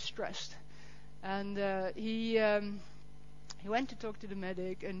seem very stressed. And he went to talk to the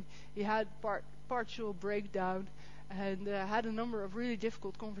medic, and he had partial breakdown, and had a number of really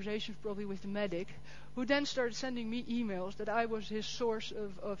difficult conversations probably with the medic, who then started sending me emails that I was his source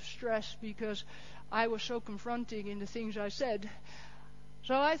of stress because I was so confronting in the things I said.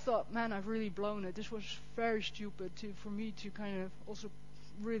 So I thought, man, I've really blown it. This was very stupid for me to kind of also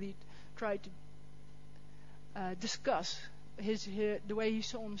really try to discuss the way he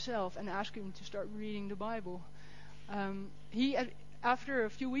saw himself and ask him to start reading the Bible. After a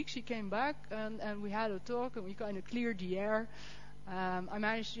few weeks, he came back and we had a talk, and we kind of cleared the air. I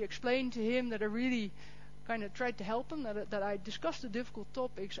managed to explain to him that I really kind of tried to help him, that I discussed the difficult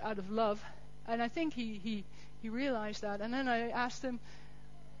topics out of love, and I think he realized that. And then I asked him,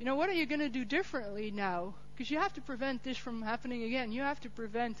 what are you going to do differently now? Because you have to prevent this from happening again. You have to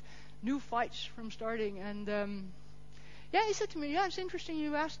prevent new fights from starting. And he said to me, yeah, it's interesting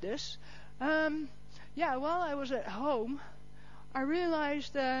you asked this. Yeah, while I was at home, I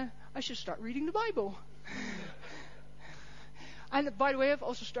realized I should start reading the Bible. And by the way, I've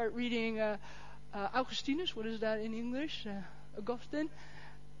also started reading Augustinus. What is that in English? Augustine.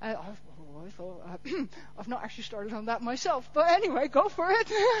 I've not actually started on that myself, but anyway, go for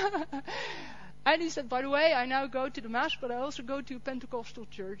it. And he said, by the way, I now go to the Mass, but I also go to a Pentecostal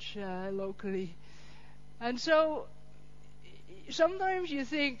church locally. And so sometimes you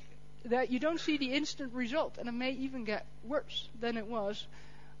think that you don't see the instant result, and it may even get worse than it was,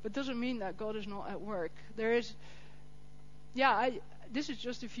 but doesn't mean that God is not at work. This is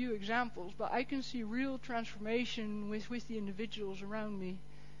just a few examples, but I can see real transformation with the individuals around me.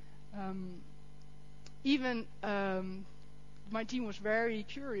 My team was very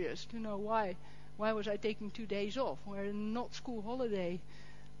curious to know why was I taking 2 days off, where not school holiday.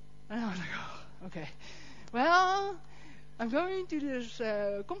 And I was like, oh, okay. Well, I'm going to this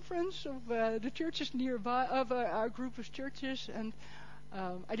conference of the churches nearby, of our group of churches, and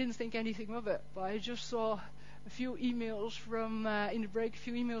I didn't think anything of it, but I just saw a few emails from in the break, a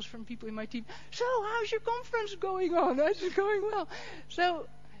few emails from people in my team. So, how's your conference going on? That's going well. So,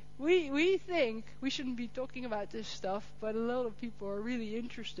 we think we shouldn't be talking about this stuff, but a lot of people are really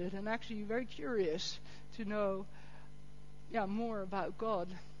interested and actually very curious to know, more about God.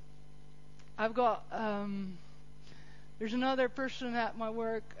 I've got there's another person at my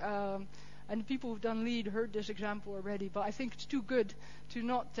work, and the people who've done lead heard this example already, but I think it's too good to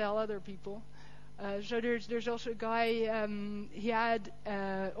not tell other people. So there's also a guy,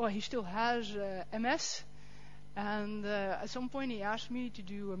 he still has MS, and at some point he asked me to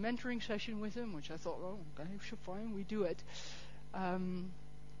do a mentoring session with him, which I thought, oh, okay, sure, fine, we do it. And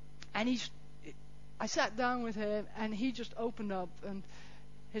I sat down with him, and he just opened up, and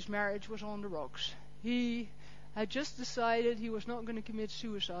his marriage was on the rocks. He had just decided he was not going to commit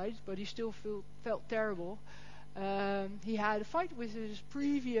suicide, but he still felt terrible. He had a fight with his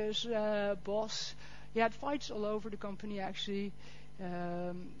previous boss. He had fights all over the company, actually.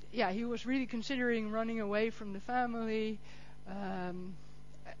 He was really considering running away from the family,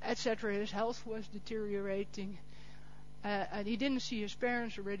 etc. His health was deteriorating. And he didn't see his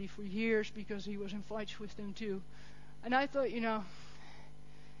parents already for years because he was in fights with them too. And I thought,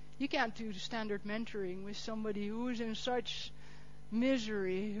 you can't do the standard mentoring with somebody who is in such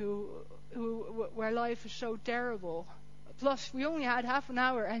misery, where life is so terrible. Plus, we only had half an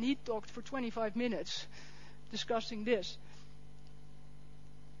hour, and he talked for 25 minutes discussing this.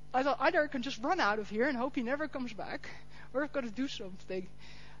 I thought, either I can just run out of here and hope he never comes back, or I've got to do something.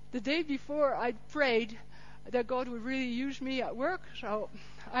 The day before, I prayed that God would really use me at work, so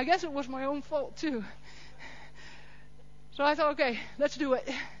I guess it was my own fault too. So I thought, okay, let's do it.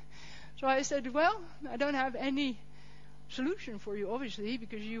 So I said, well, I don't have any solution for you, obviously,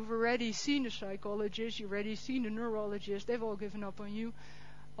 because you've already seen the psychologist, you've already seen the neurologist, they've all given up on you.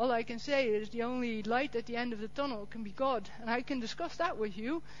 All I can say is the only light at the end of the tunnel can be God, and I can discuss that with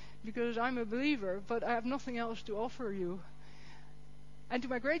you because I'm a believer, but I have nothing else to offer you. And to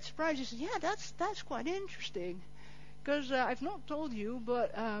my great surprise, he said, yeah, that's quite interesting, because I've not told you,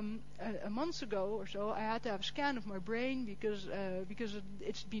 but a month ago or so, I had to have a scan of my brain because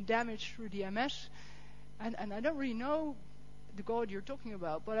it's been damaged through the MS. And I don't really know the God you're talking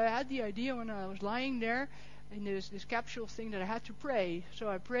about, but I had the idea when I was lying there in this capsule thing that I had to pray. So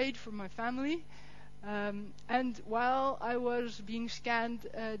I prayed for my family, and while I was being scanned,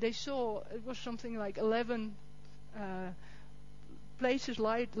 they saw it was something like 11 places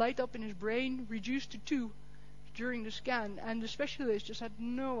light up in his brain, reduced to 2 during the scan, and the specialist just had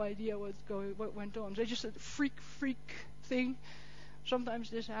no idea what went on. They just said freak thing. Sometimes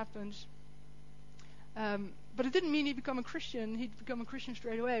this happens. But it didn't mean he'd become a Christian. He'd become a Christian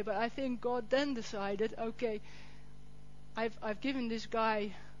straight away. But I think God then decided, okay, I've given this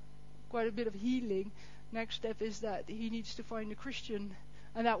guy quite a bit of healing. Next step is that he needs to find a Christian,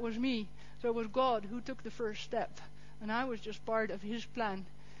 and that was me. So it was God who took the first step, and I was just part of his plan.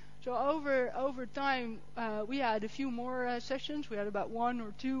 So over time, we had a few more sessions. We had about 1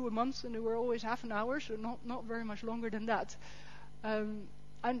 or 2 a month, and they were always half an hour, so not very much longer than that.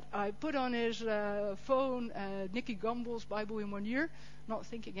 And I put on his phone Nicky Gumbel's Bible in 1 Year, not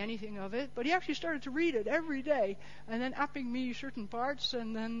thinking anything of it. But he actually started to read it every day, and then apping me certain parts,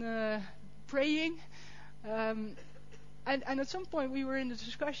 and then praying. And at some point we were in the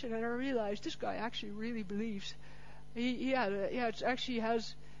discussion, and I realized this guy actually really believes. He actually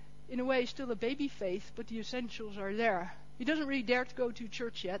has, in a way, still a baby faith, but the essentials are there. He doesn't really dare to go to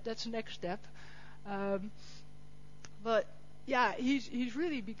church yet. That's the next step. But yeah, he's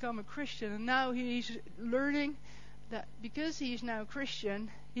really become a Christian, and now he's learning that because he's now Christian,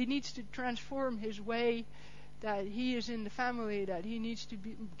 he needs to transform his way that he is in the family, that he needs to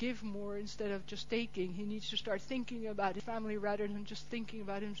give more instead of just taking. He needs to start thinking about his family rather than just thinking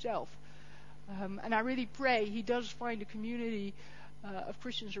about himself. And I really pray he does find a community of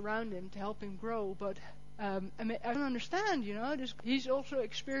Christians around him to help him grow. But I don't understand, he's also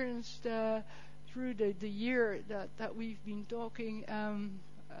experienced through the year that we've been talking,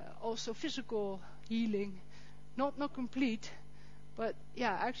 also physical healing, not complete, but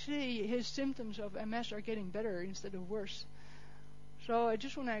yeah, actually his symptoms of MS are getting better instead of worse. So I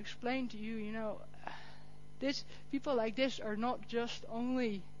just want to explain to you, people like this are not just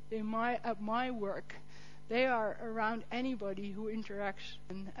only at my work. They are around anybody who interacts.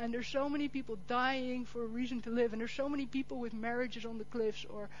 And there's so many people dying for a reason to live, and there's so many people with marriages on the cliffs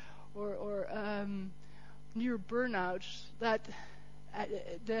or near burnouts that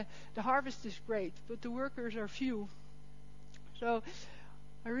the harvest is great, but the workers are few. So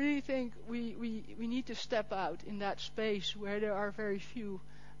I really think we need to step out in that space where there are very few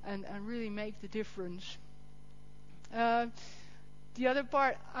and really make the difference. The other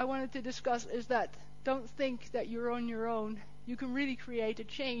part I wanted to discuss is that don't think that you're on your own. You can really create a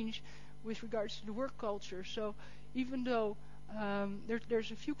change with regards to the work culture. So even though there's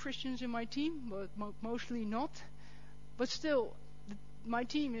a few Christians in my team, but mostly not, but still my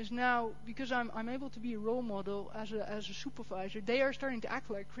team is now, because I'm able to be a role model as a supervisor, they are starting to act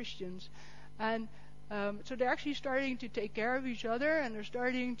like Christians. And so they're actually starting to take care of each other, and they're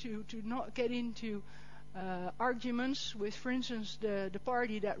starting to not get into arguments with, for instance, the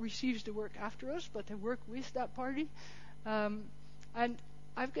party that receives the work after us, but they work with that party. And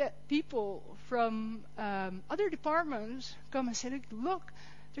I've got people from other departments come and say, look,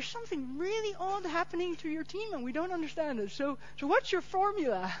 there's something really odd happening to your team and we don't understand it. So what's your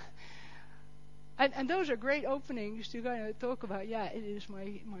formula? And those are great openings to kind of talk about, it is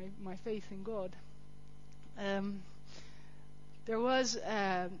my faith in God. There was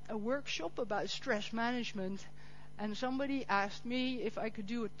a workshop about stress management, and somebody asked me if I could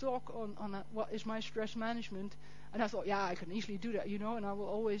do a talk on what is my stress management. And I thought, I can easily do that, and I will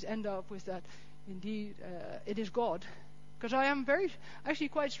always end up with that. Indeed, it is God. Because I am actually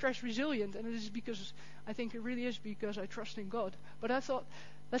quite stress resilient, and it is because, I think it really is because I trust in God. But I thought,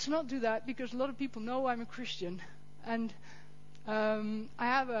 let's not do that, because a lot of people know I'm a Christian. And I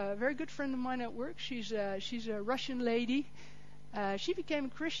have a very good friend of mine at work. She's a Russian lady. She became a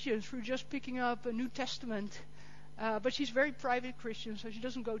Christian through just picking up a New Testament. But she's a very private Christian, so she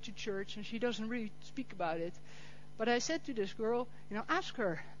doesn't go to church, and she doesn't really speak about it. But I said to this girl, ask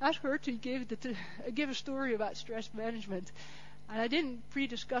her to give a story about stress management. And I didn't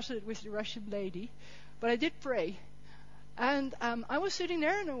pre-discuss it with the Russian lady, but I did pray. And I was sitting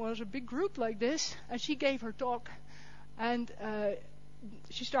there, and it was a big group like this, and she gave her talk. And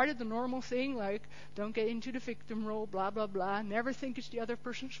she started the normal thing, like, don't get into the victim role, blah, blah, blah. Never think it's the other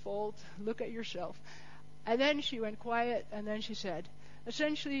person's fault. Look at yourself. And then she went quiet, and then she said,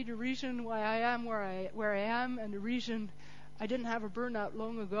 essentially, the reason why I am where I am, and the reason I didn't have a burnout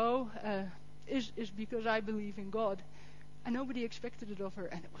long ago, is because I believe in God. And nobody expected it of her,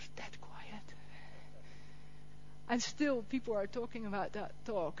 and it was dead quiet. And still, people are talking about that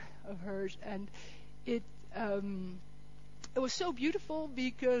talk of hers, and it was so beautiful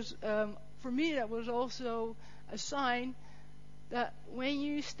because for me that was also a sign that when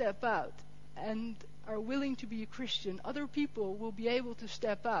you step out and are willing to be a Christian, other people will be able to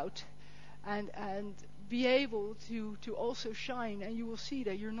step out and be able to also shine, and you will see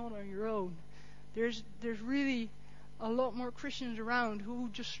that you're not on your own. There's really a lot more Christians around who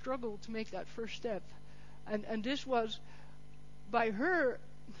just struggle to make that first step. And this was by her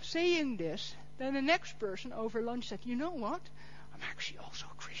saying this, then the next person over lunch said, you know what? I'm actually also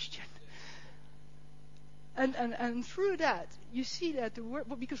a Christian. And through that, you see that the work,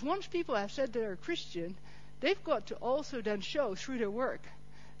 because once people have said they're a Christian, they've got to also then show through their work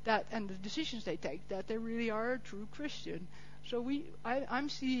that, and the decisions they take, that they really are a true Christian. So I'm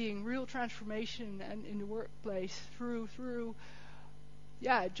seeing real transformation and in the workplace through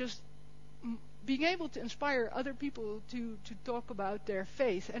just being able to inspire other people to talk about their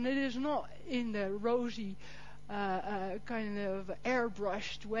faith. And it is not in the rosy kind of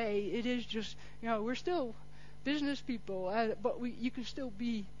airbrushed way. It is just, we're still business people, but you can still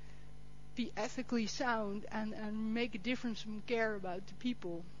be ethically sound and make a difference and care about the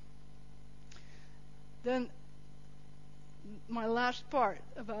people. Then my last part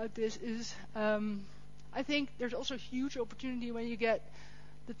about this is I think there's also a huge opportunity when you get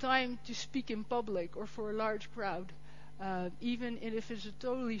the time to speak in public or for a large crowd, even if it's a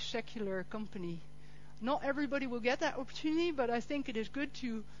totally secular company. not everybody will get that opportunity, but I think it is good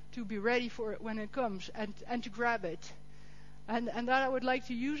to be ready for it when it comes and to grab it. And that I would like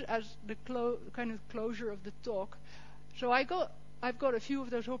to use as the kind of closure of the talk. So I've got a few of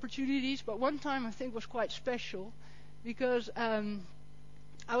those opportunities, but one time I think was quite special because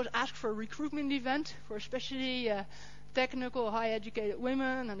I was asked for a recruitment event for especially technical, high-educated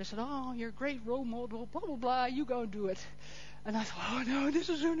women, and they said, "Oh, you're a great role model, blah, blah, blah, you go and do it." And I thought, oh no, this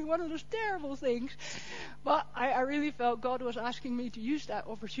is only one of those terrible things. But I really felt God was asking me to use that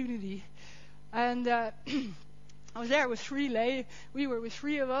opportunity. And I was there with we were with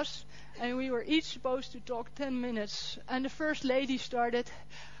 3 of us, and we were each supposed to talk 10 minutes. And the first lady started,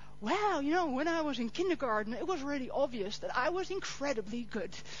 "Well, when I was in kindergarten, it was really obvious that I was incredibly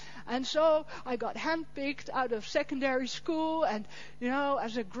good. And so I got handpicked out of secondary school, and,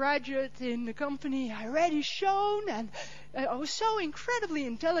 as a graduate in the company, I already shown, and I was so incredibly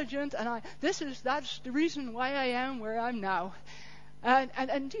intelligent, and that's the reason why I am where I'm now."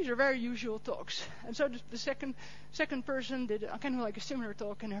 And these are very usual talks. And so the second person did kind of like a similar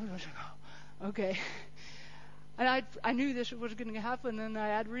talk, and everyone was like, "Oh, okay." And I knew this was going to happen, and I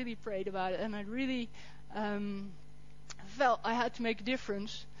had really prayed about it, and I really felt I had to make a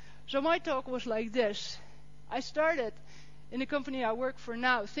difference. So my talk was like this. I started in the company I work for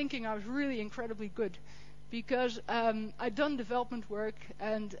now thinking I was really incredibly good because I'd done development work,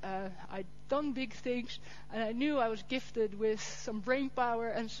 and I'd done big things, and I knew I was gifted with some brain power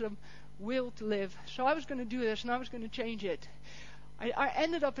and some will to live. So I was going to do this, and I was going to change it. I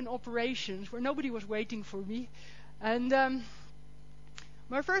ended up in operations where nobody was waiting for me. And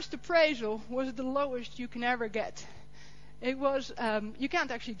my first appraisal was the lowest you can ever get. It was, you can't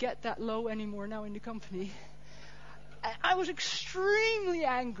actually get that low anymore now in the company. I was extremely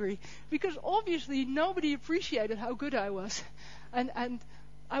angry because obviously nobody appreciated how good I was. And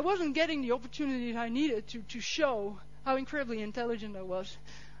I wasn't getting the opportunities I needed to show how incredibly intelligent I was.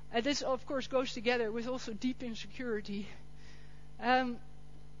 And this, of course, goes together with also deep insecurity.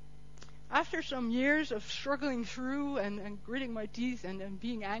 After some years of struggling through and gritting my teeth and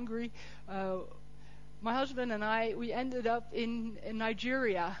being angry, my husband and I, we ended up in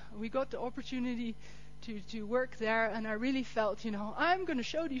Nigeria. We got the opportunity to work there, and I really felt, I'm going to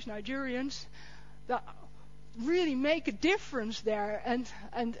show these Nigerians that really make a difference there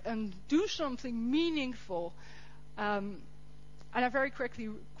and do something meaningful. And I very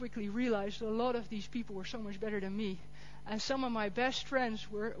quickly realized a lot of these people were so much better than me. And some of my best friends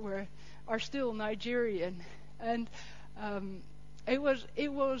are still Nigerian. And it was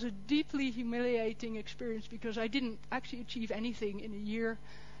a deeply humiliating experience because I didn't actually achieve anything in a year,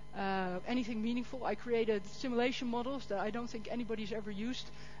 anything meaningful. I created simulation models that I don't think anybody's ever used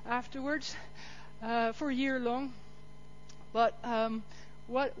afterwards for a year long. But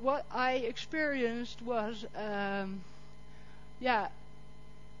what I experienced was, that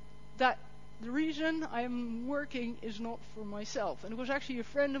the reason I'm working is not for myself. And it was actually a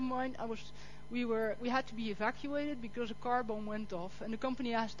friend of mine. We had to be evacuated because a car bomb went off, and the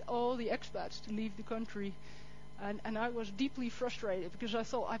company asked all the expats to leave the country. And I was deeply frustrated because I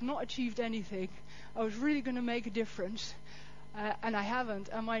thought I've not achieved anything. I was really going to make a difference, and I haven't.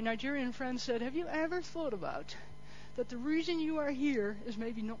 And my Nigerian friend said, "Have you ever thought about that the reason you are here is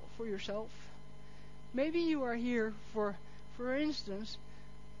maybe not for yourself? Maybe you are here for instance,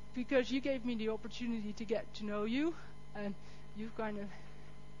 because you gave me the opportunity to get to know you, and you've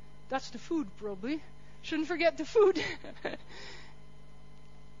that's the food probably. Shouldn't forget the food."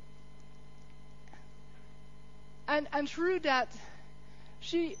 And through that,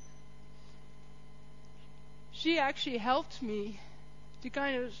 she actually helped me to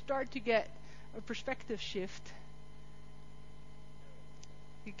kind of start to get a perspective shift.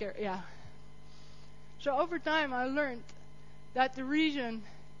 Yeah. So over time, I learned that the reason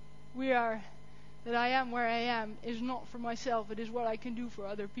that I am where I am is not for myself. It is what I can do for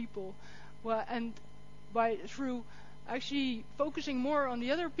other people. And through actually focusing more on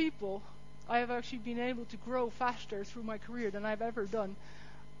the other people, I have actually been able to grow faster through my career than I've ever done.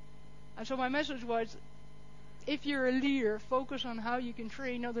 And so my message was, if you're a leader, focus on how you can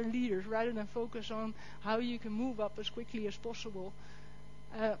train other leaders rather than focus on how you can move up as quickly as possible.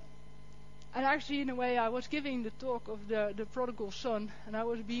 And actually, in a way, I was giving the talk of the prodigal son, and I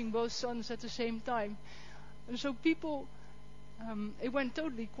was being both sons at the same time. And so people, it went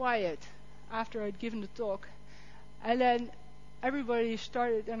totally quiet after I'd given the talk. And then everybody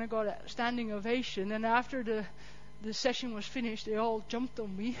started, and I got a standing ovation. And after the session was finished, they all jumped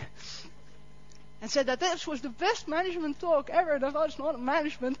on me and said that this was the best management talk ever. That was not a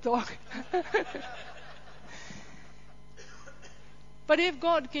management talk. But if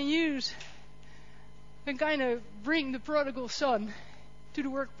God can use can kind of bring the prodigal son to the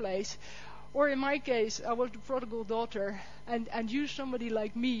workplace. Or in my case, I was the prodigal daughter, and use somebody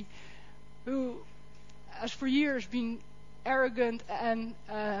like me, who has for years been arrogant and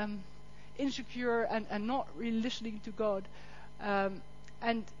insecure and not really listening to God.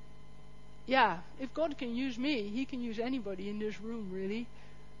 And yeah, if God can use me, He can use anybody in this room, really.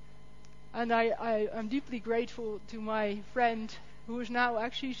 And I'm deeply grateful to my friend, who is now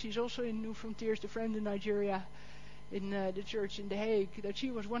actually, she's also in New Frontiers, the friend in Nigeria, in the church in The Hague, that she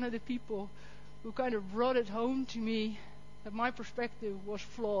was one of the people who kind of brought it home to me that my perspective was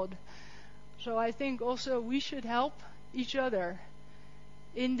flawed. So I think also we should help each other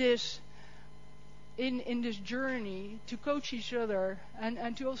in this journey to coach each other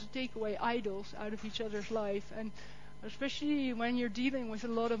and to also take away idols out of each other's life. And especially when you're dealing with a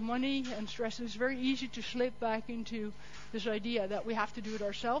lot of money and stress, it's very easy to slip back into this idea that we have to do it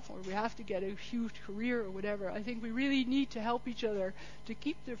ourselves or we have to get a huge career or whatever. I think we really need to help each other to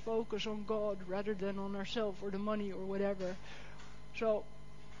keep the focus on God rather than on ourselves or the money or whatever. So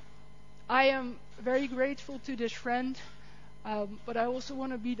I am very grateful to this friend, but I also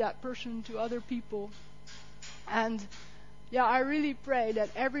want to be that person to other people. And yeah, I really pray that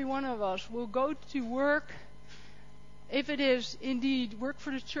every one of us will go to work, if it is indeed work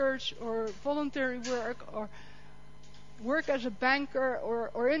for the church or voluntary work or work as a banker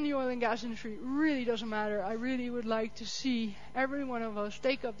or in the oil and gas industry, really doesn't matter. I really would like to see every one of us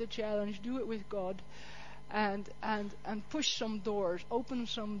take up the challenge, do it with God, and push some doors, open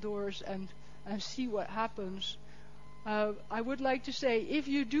some doors, and see what happens. I would like to say, if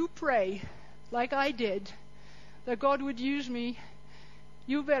you do pray, like I did, that God would use me,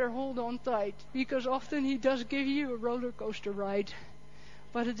 you better hold on tight, because often He does give you a roller coaster ride,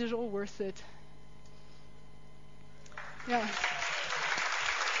 but it is all worth it. Yeah.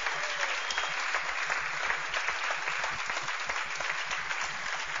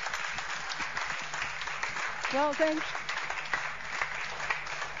 Well, thanks.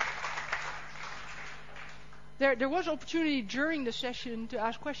 There was opportunity during the session to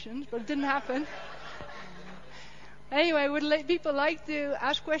ask questions, but it didn't happen. Anyway, would people like to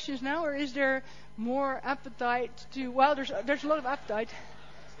ask questions now, or is there more appetite to? Well, there's a lot of appetite.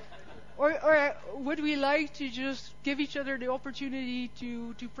 Or would we like to just give each other the opportunity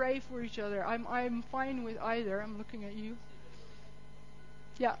to pray for each other? I'm fine with either. I'm looking at you.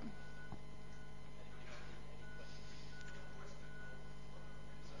 Yeah.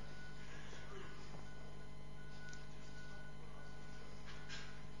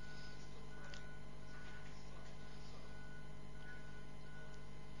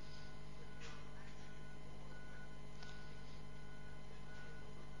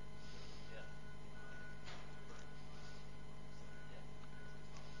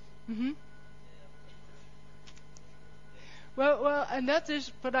 Mm-hmm. Well, and that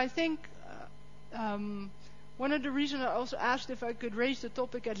is, but I think one of the reasons I also asked if I could raise the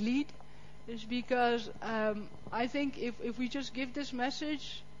topic at Lead is because I think if we just give this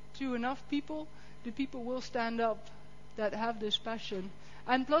message to enough people, the people will stand up that have this passion.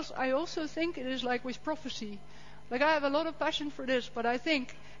 And plus, I also think it is like with prophecy. Like, I have a lot of passion for this, but I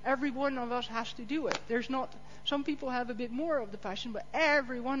think every one of us has to do it. Some people have a bit more of the passion, but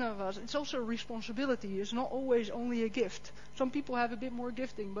every one of us, it's also a responsibility. It's not always only a gift. Some people have a bit more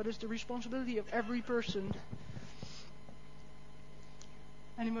gifting, but it's the responsibility of every person.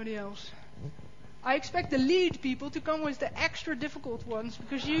 Anybody else? I expect the lead people to come with the extra difficult ones,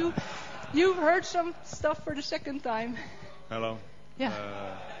 because you've heard some stuff for the second time. Hello. Yeah.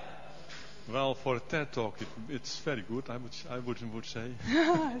 Well, for a TED talk, it's very good. I would say.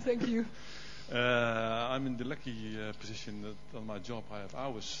 Thank you. I'm in the lucky position that on my job I have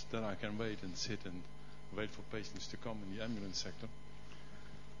hours that I can wait and sit and wait for patients to come in the ambulance sector.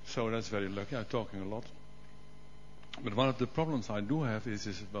 So that's very lucky. I'm talking a lot. But one of the problems I do have is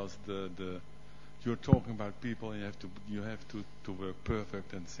about the you're talking about people, and you have to work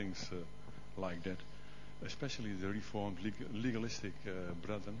perfect and things like that. Especially the reformed legalistic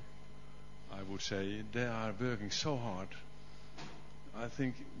brethren, I would say, they are working so hard. I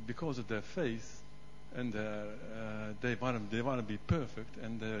think because of their faith, and they want to be perfect,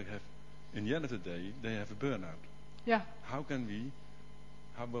 and they have, in the end of the day, they have a burnout. Yeah. How can we?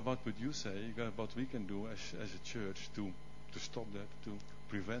 What would you say? What we can do as a church to stop that, to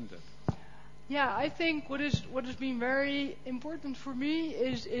prevent that? Yeah, I think what has been very important for me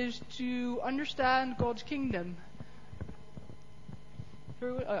is to understand God's kingdom.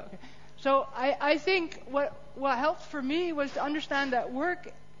 Okay. So I think what helped for me was to understand that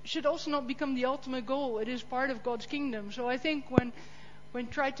work should also not become the ultimate goal. It is part of God's kingdom. So I think when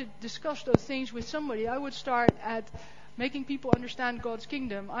try to discuss those things with somebody, I would start at making people understand God's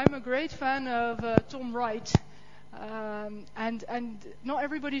kingdom. I'm a great fan of Tom Wright, and not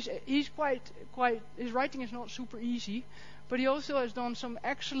everybody's. He's quite. His writing is not super easy, but he also has done some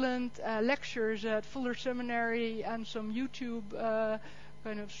excellent lectures at Fuller Seminary and some YouTube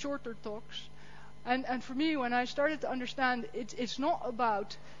kind of shorter talks. And for me, when I started to understand, it's not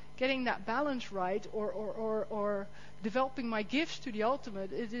about getting that balance right or developing my gifts to the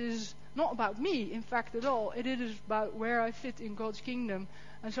ultimate. It is not about me, in fact, at all. It is about where I fit in God's kingdom.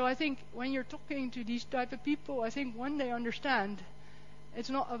 And so I think when you're talking to these type of people, I think when they understand, it's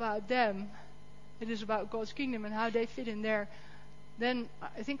not about them. It is about God's kingdom and how they fit in there. Then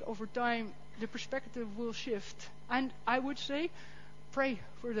I think over time, the perspective will shift. And I would say, pray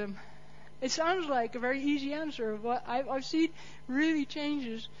for them. It sounds like a very easy answer, but I've seen really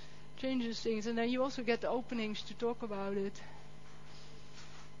changes things, and then you also get the openings to talk about it.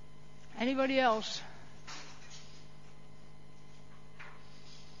 Anybody else?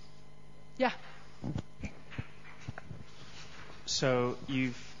 Yeah. So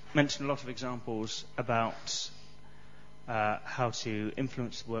you've mentioned a lot of examples about how to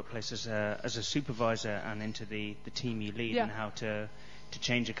influence the workplace as a supervisor and into the team you lead, and how to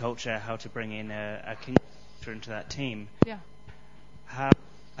change a culture, how to bring in a kingdom into that team. Yeah.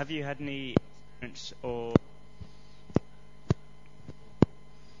 Have you had any experience or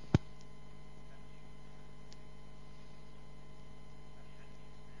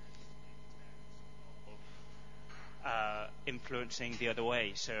influencing the other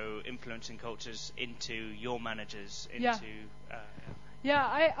way? So influencing cultures into your managers, into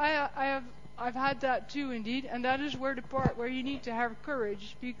I've had that too, indeed, and that is where the part where you need to have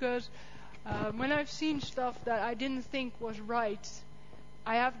courage, because when I've seen stuff that I didn't think was right,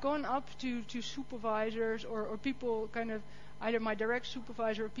 I have gone up to supervisors or people kind of either my direct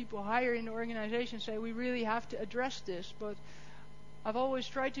supervisor or people higher in the organization, say we really have to address this. But I've always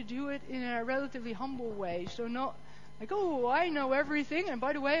tried to do it in a relatively humble way, so not like, oh, I know everything, and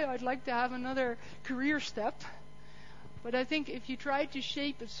by the way, I'd like to have another career step. But I think if you try to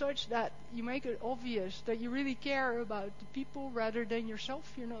shape it such that you make it obvious that you really care about the people rather than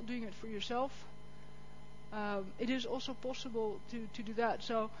yourself, you're not doing it for yourself, it is also possible to do that.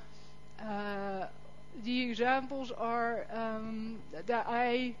 So the examples are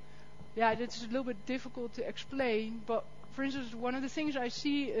it's a little bit difficult to explain, but for instance, one of the things I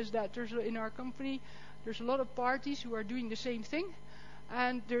see is that in our company, there's a lot of parties who are doing the same thing.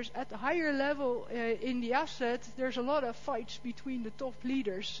 And there's at the higher level in the asset, there's a lot of fights between the top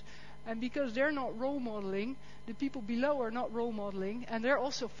leaders. And because they're not role modeling, the people below are not role modeling, and they're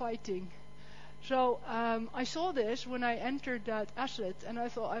also fighting. So I saw this when I entered that asset, and I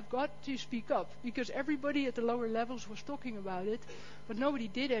thought, I've got to speak up, because everybody at the lower levels was talking about it, but nobody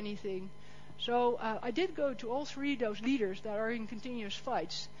did anything. So I did go to all three of those leaders that are in continuous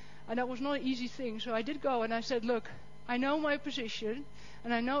fights. And that was not an easy thing. So I did go and I said, look, I know my position,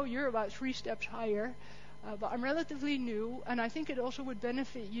 and I know you're about 3 steps higher, but I'm relatively new, and I think it also would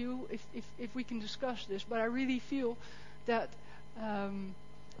benefit you if we can discuss this. But I really feel that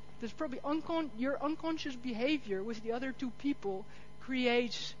there's probably your unconscious behavior with the other 2 people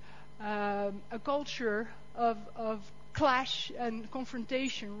creates a culture of clash and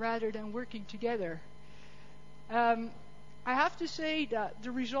confrontation rather than working together. I have to say that the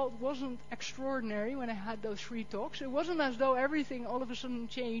result wasn't extraordinary when I had those 3 talks. It wasn't as though everything all of a sudden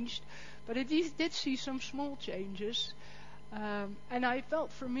changed, but it did see some small changes. And I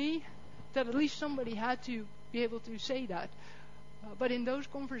felt for me that at least somebody had to be able to say that. But in those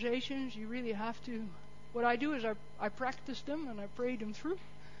conversations, you really have to... What I do is I practice them and I pray them through.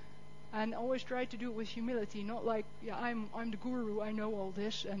 And always try to do it with humility, not like, I'm the guru, I know all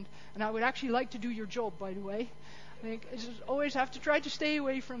this, and I would actually like to do your job, by the way. I think it's always have to try to stay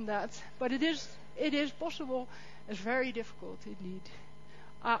away from that. But it is possible. It's very difficult indeed.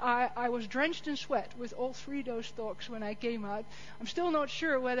 I was drenched in sweat with all 3 of those talks when I came out. I'm still not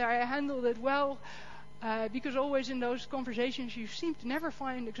sure whether I handled it well, because always in those conversations you seem to never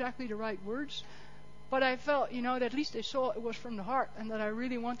find exactly the right words. But I felt, that at least they saw it was from the heart, and that I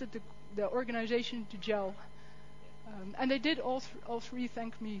really wanted the organization to gel. And they did all 3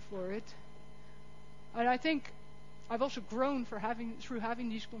 thank me for it. And I think I've also grown through having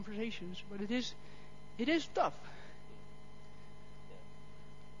these conversations, but it is tough.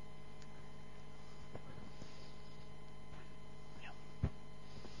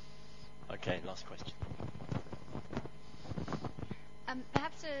 Okay, last question.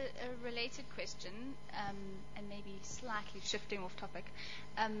 Perhaps a related question, and maybe slightly shifting off topic.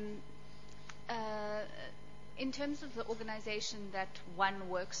 in terms of the organization that one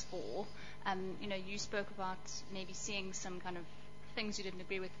works for, you spoke about maybe seeing some kind of things you didn't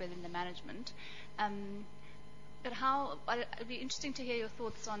agree with within the management. But it'd be interesting to hear your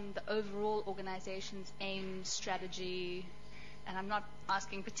thoughts on the overall organization's aim, strategy, and I'm not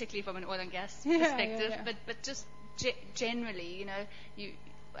asking particularly from an oil and gas perspective, but just generally,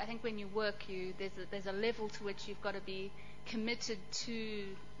 I think when you work, there's a level to which you've got to be committed to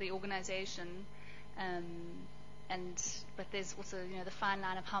the organization, but there's also the fine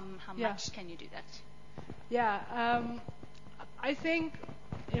line of how much can you do that. Yeah, I think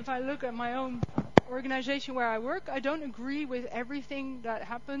if I look at my own organization where I work, I don't agree with everything that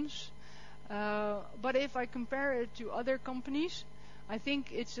happens. But if I compare it to other companies, I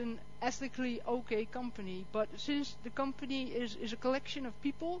think it's an ethically okay company. But since the company is a collection of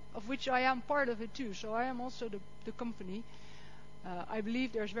people, of which I am part of it too, so I am also the company, I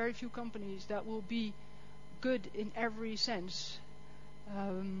believe there's very few companies that will be good in every sense.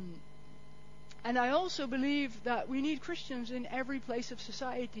 And I also believe that we need Christians in every place of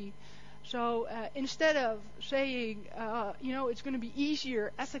society. So instead of saying, it's going to be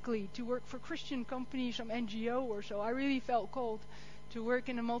easier ethically to work for Christian companies, some NGO or so, I really felt called to work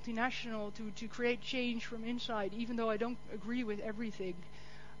in a multinational to create change from inside, even though I don't agree with everything.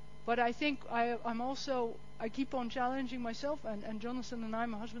 But I think I keep on challenging myself, and Jonathan and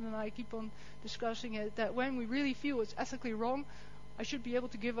my husband and I keep on discussing it, that when we really feel it's ethically wrong, I should be able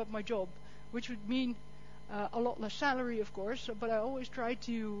to give up my job, which would mean a lot less salary, of course, but I always try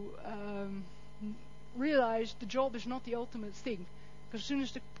to realize the job is not the ultimate thing. Because as soon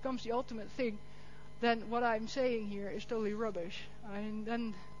as it becomes the ultimate thing, then what I'm saying here is totally rubbish. And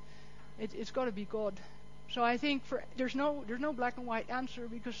then it's got to be God. So I think there's no black and white answer,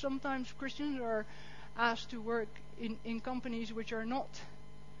 because sometimes Christians are asked to work in companies which are not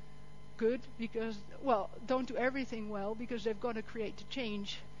good because, don't do everything well, because they've got to create the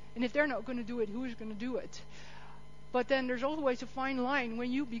change. And if they're not going to do it, who is going to do it? But then there's always a fine line when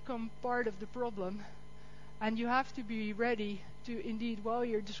you become part of the problem. And you have to be ready to, indeed, while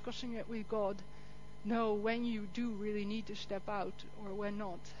you're discussing it with God, know when you do really need to step out or when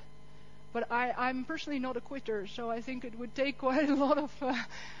not. But I'm personally not a quitter, so I think it would take quite a lot of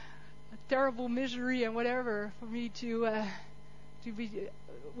terrible misery and whatever for me to be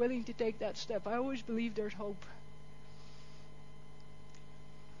willing to take that step. I always believe there's hope.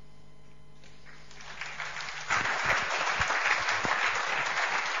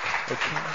 Okay.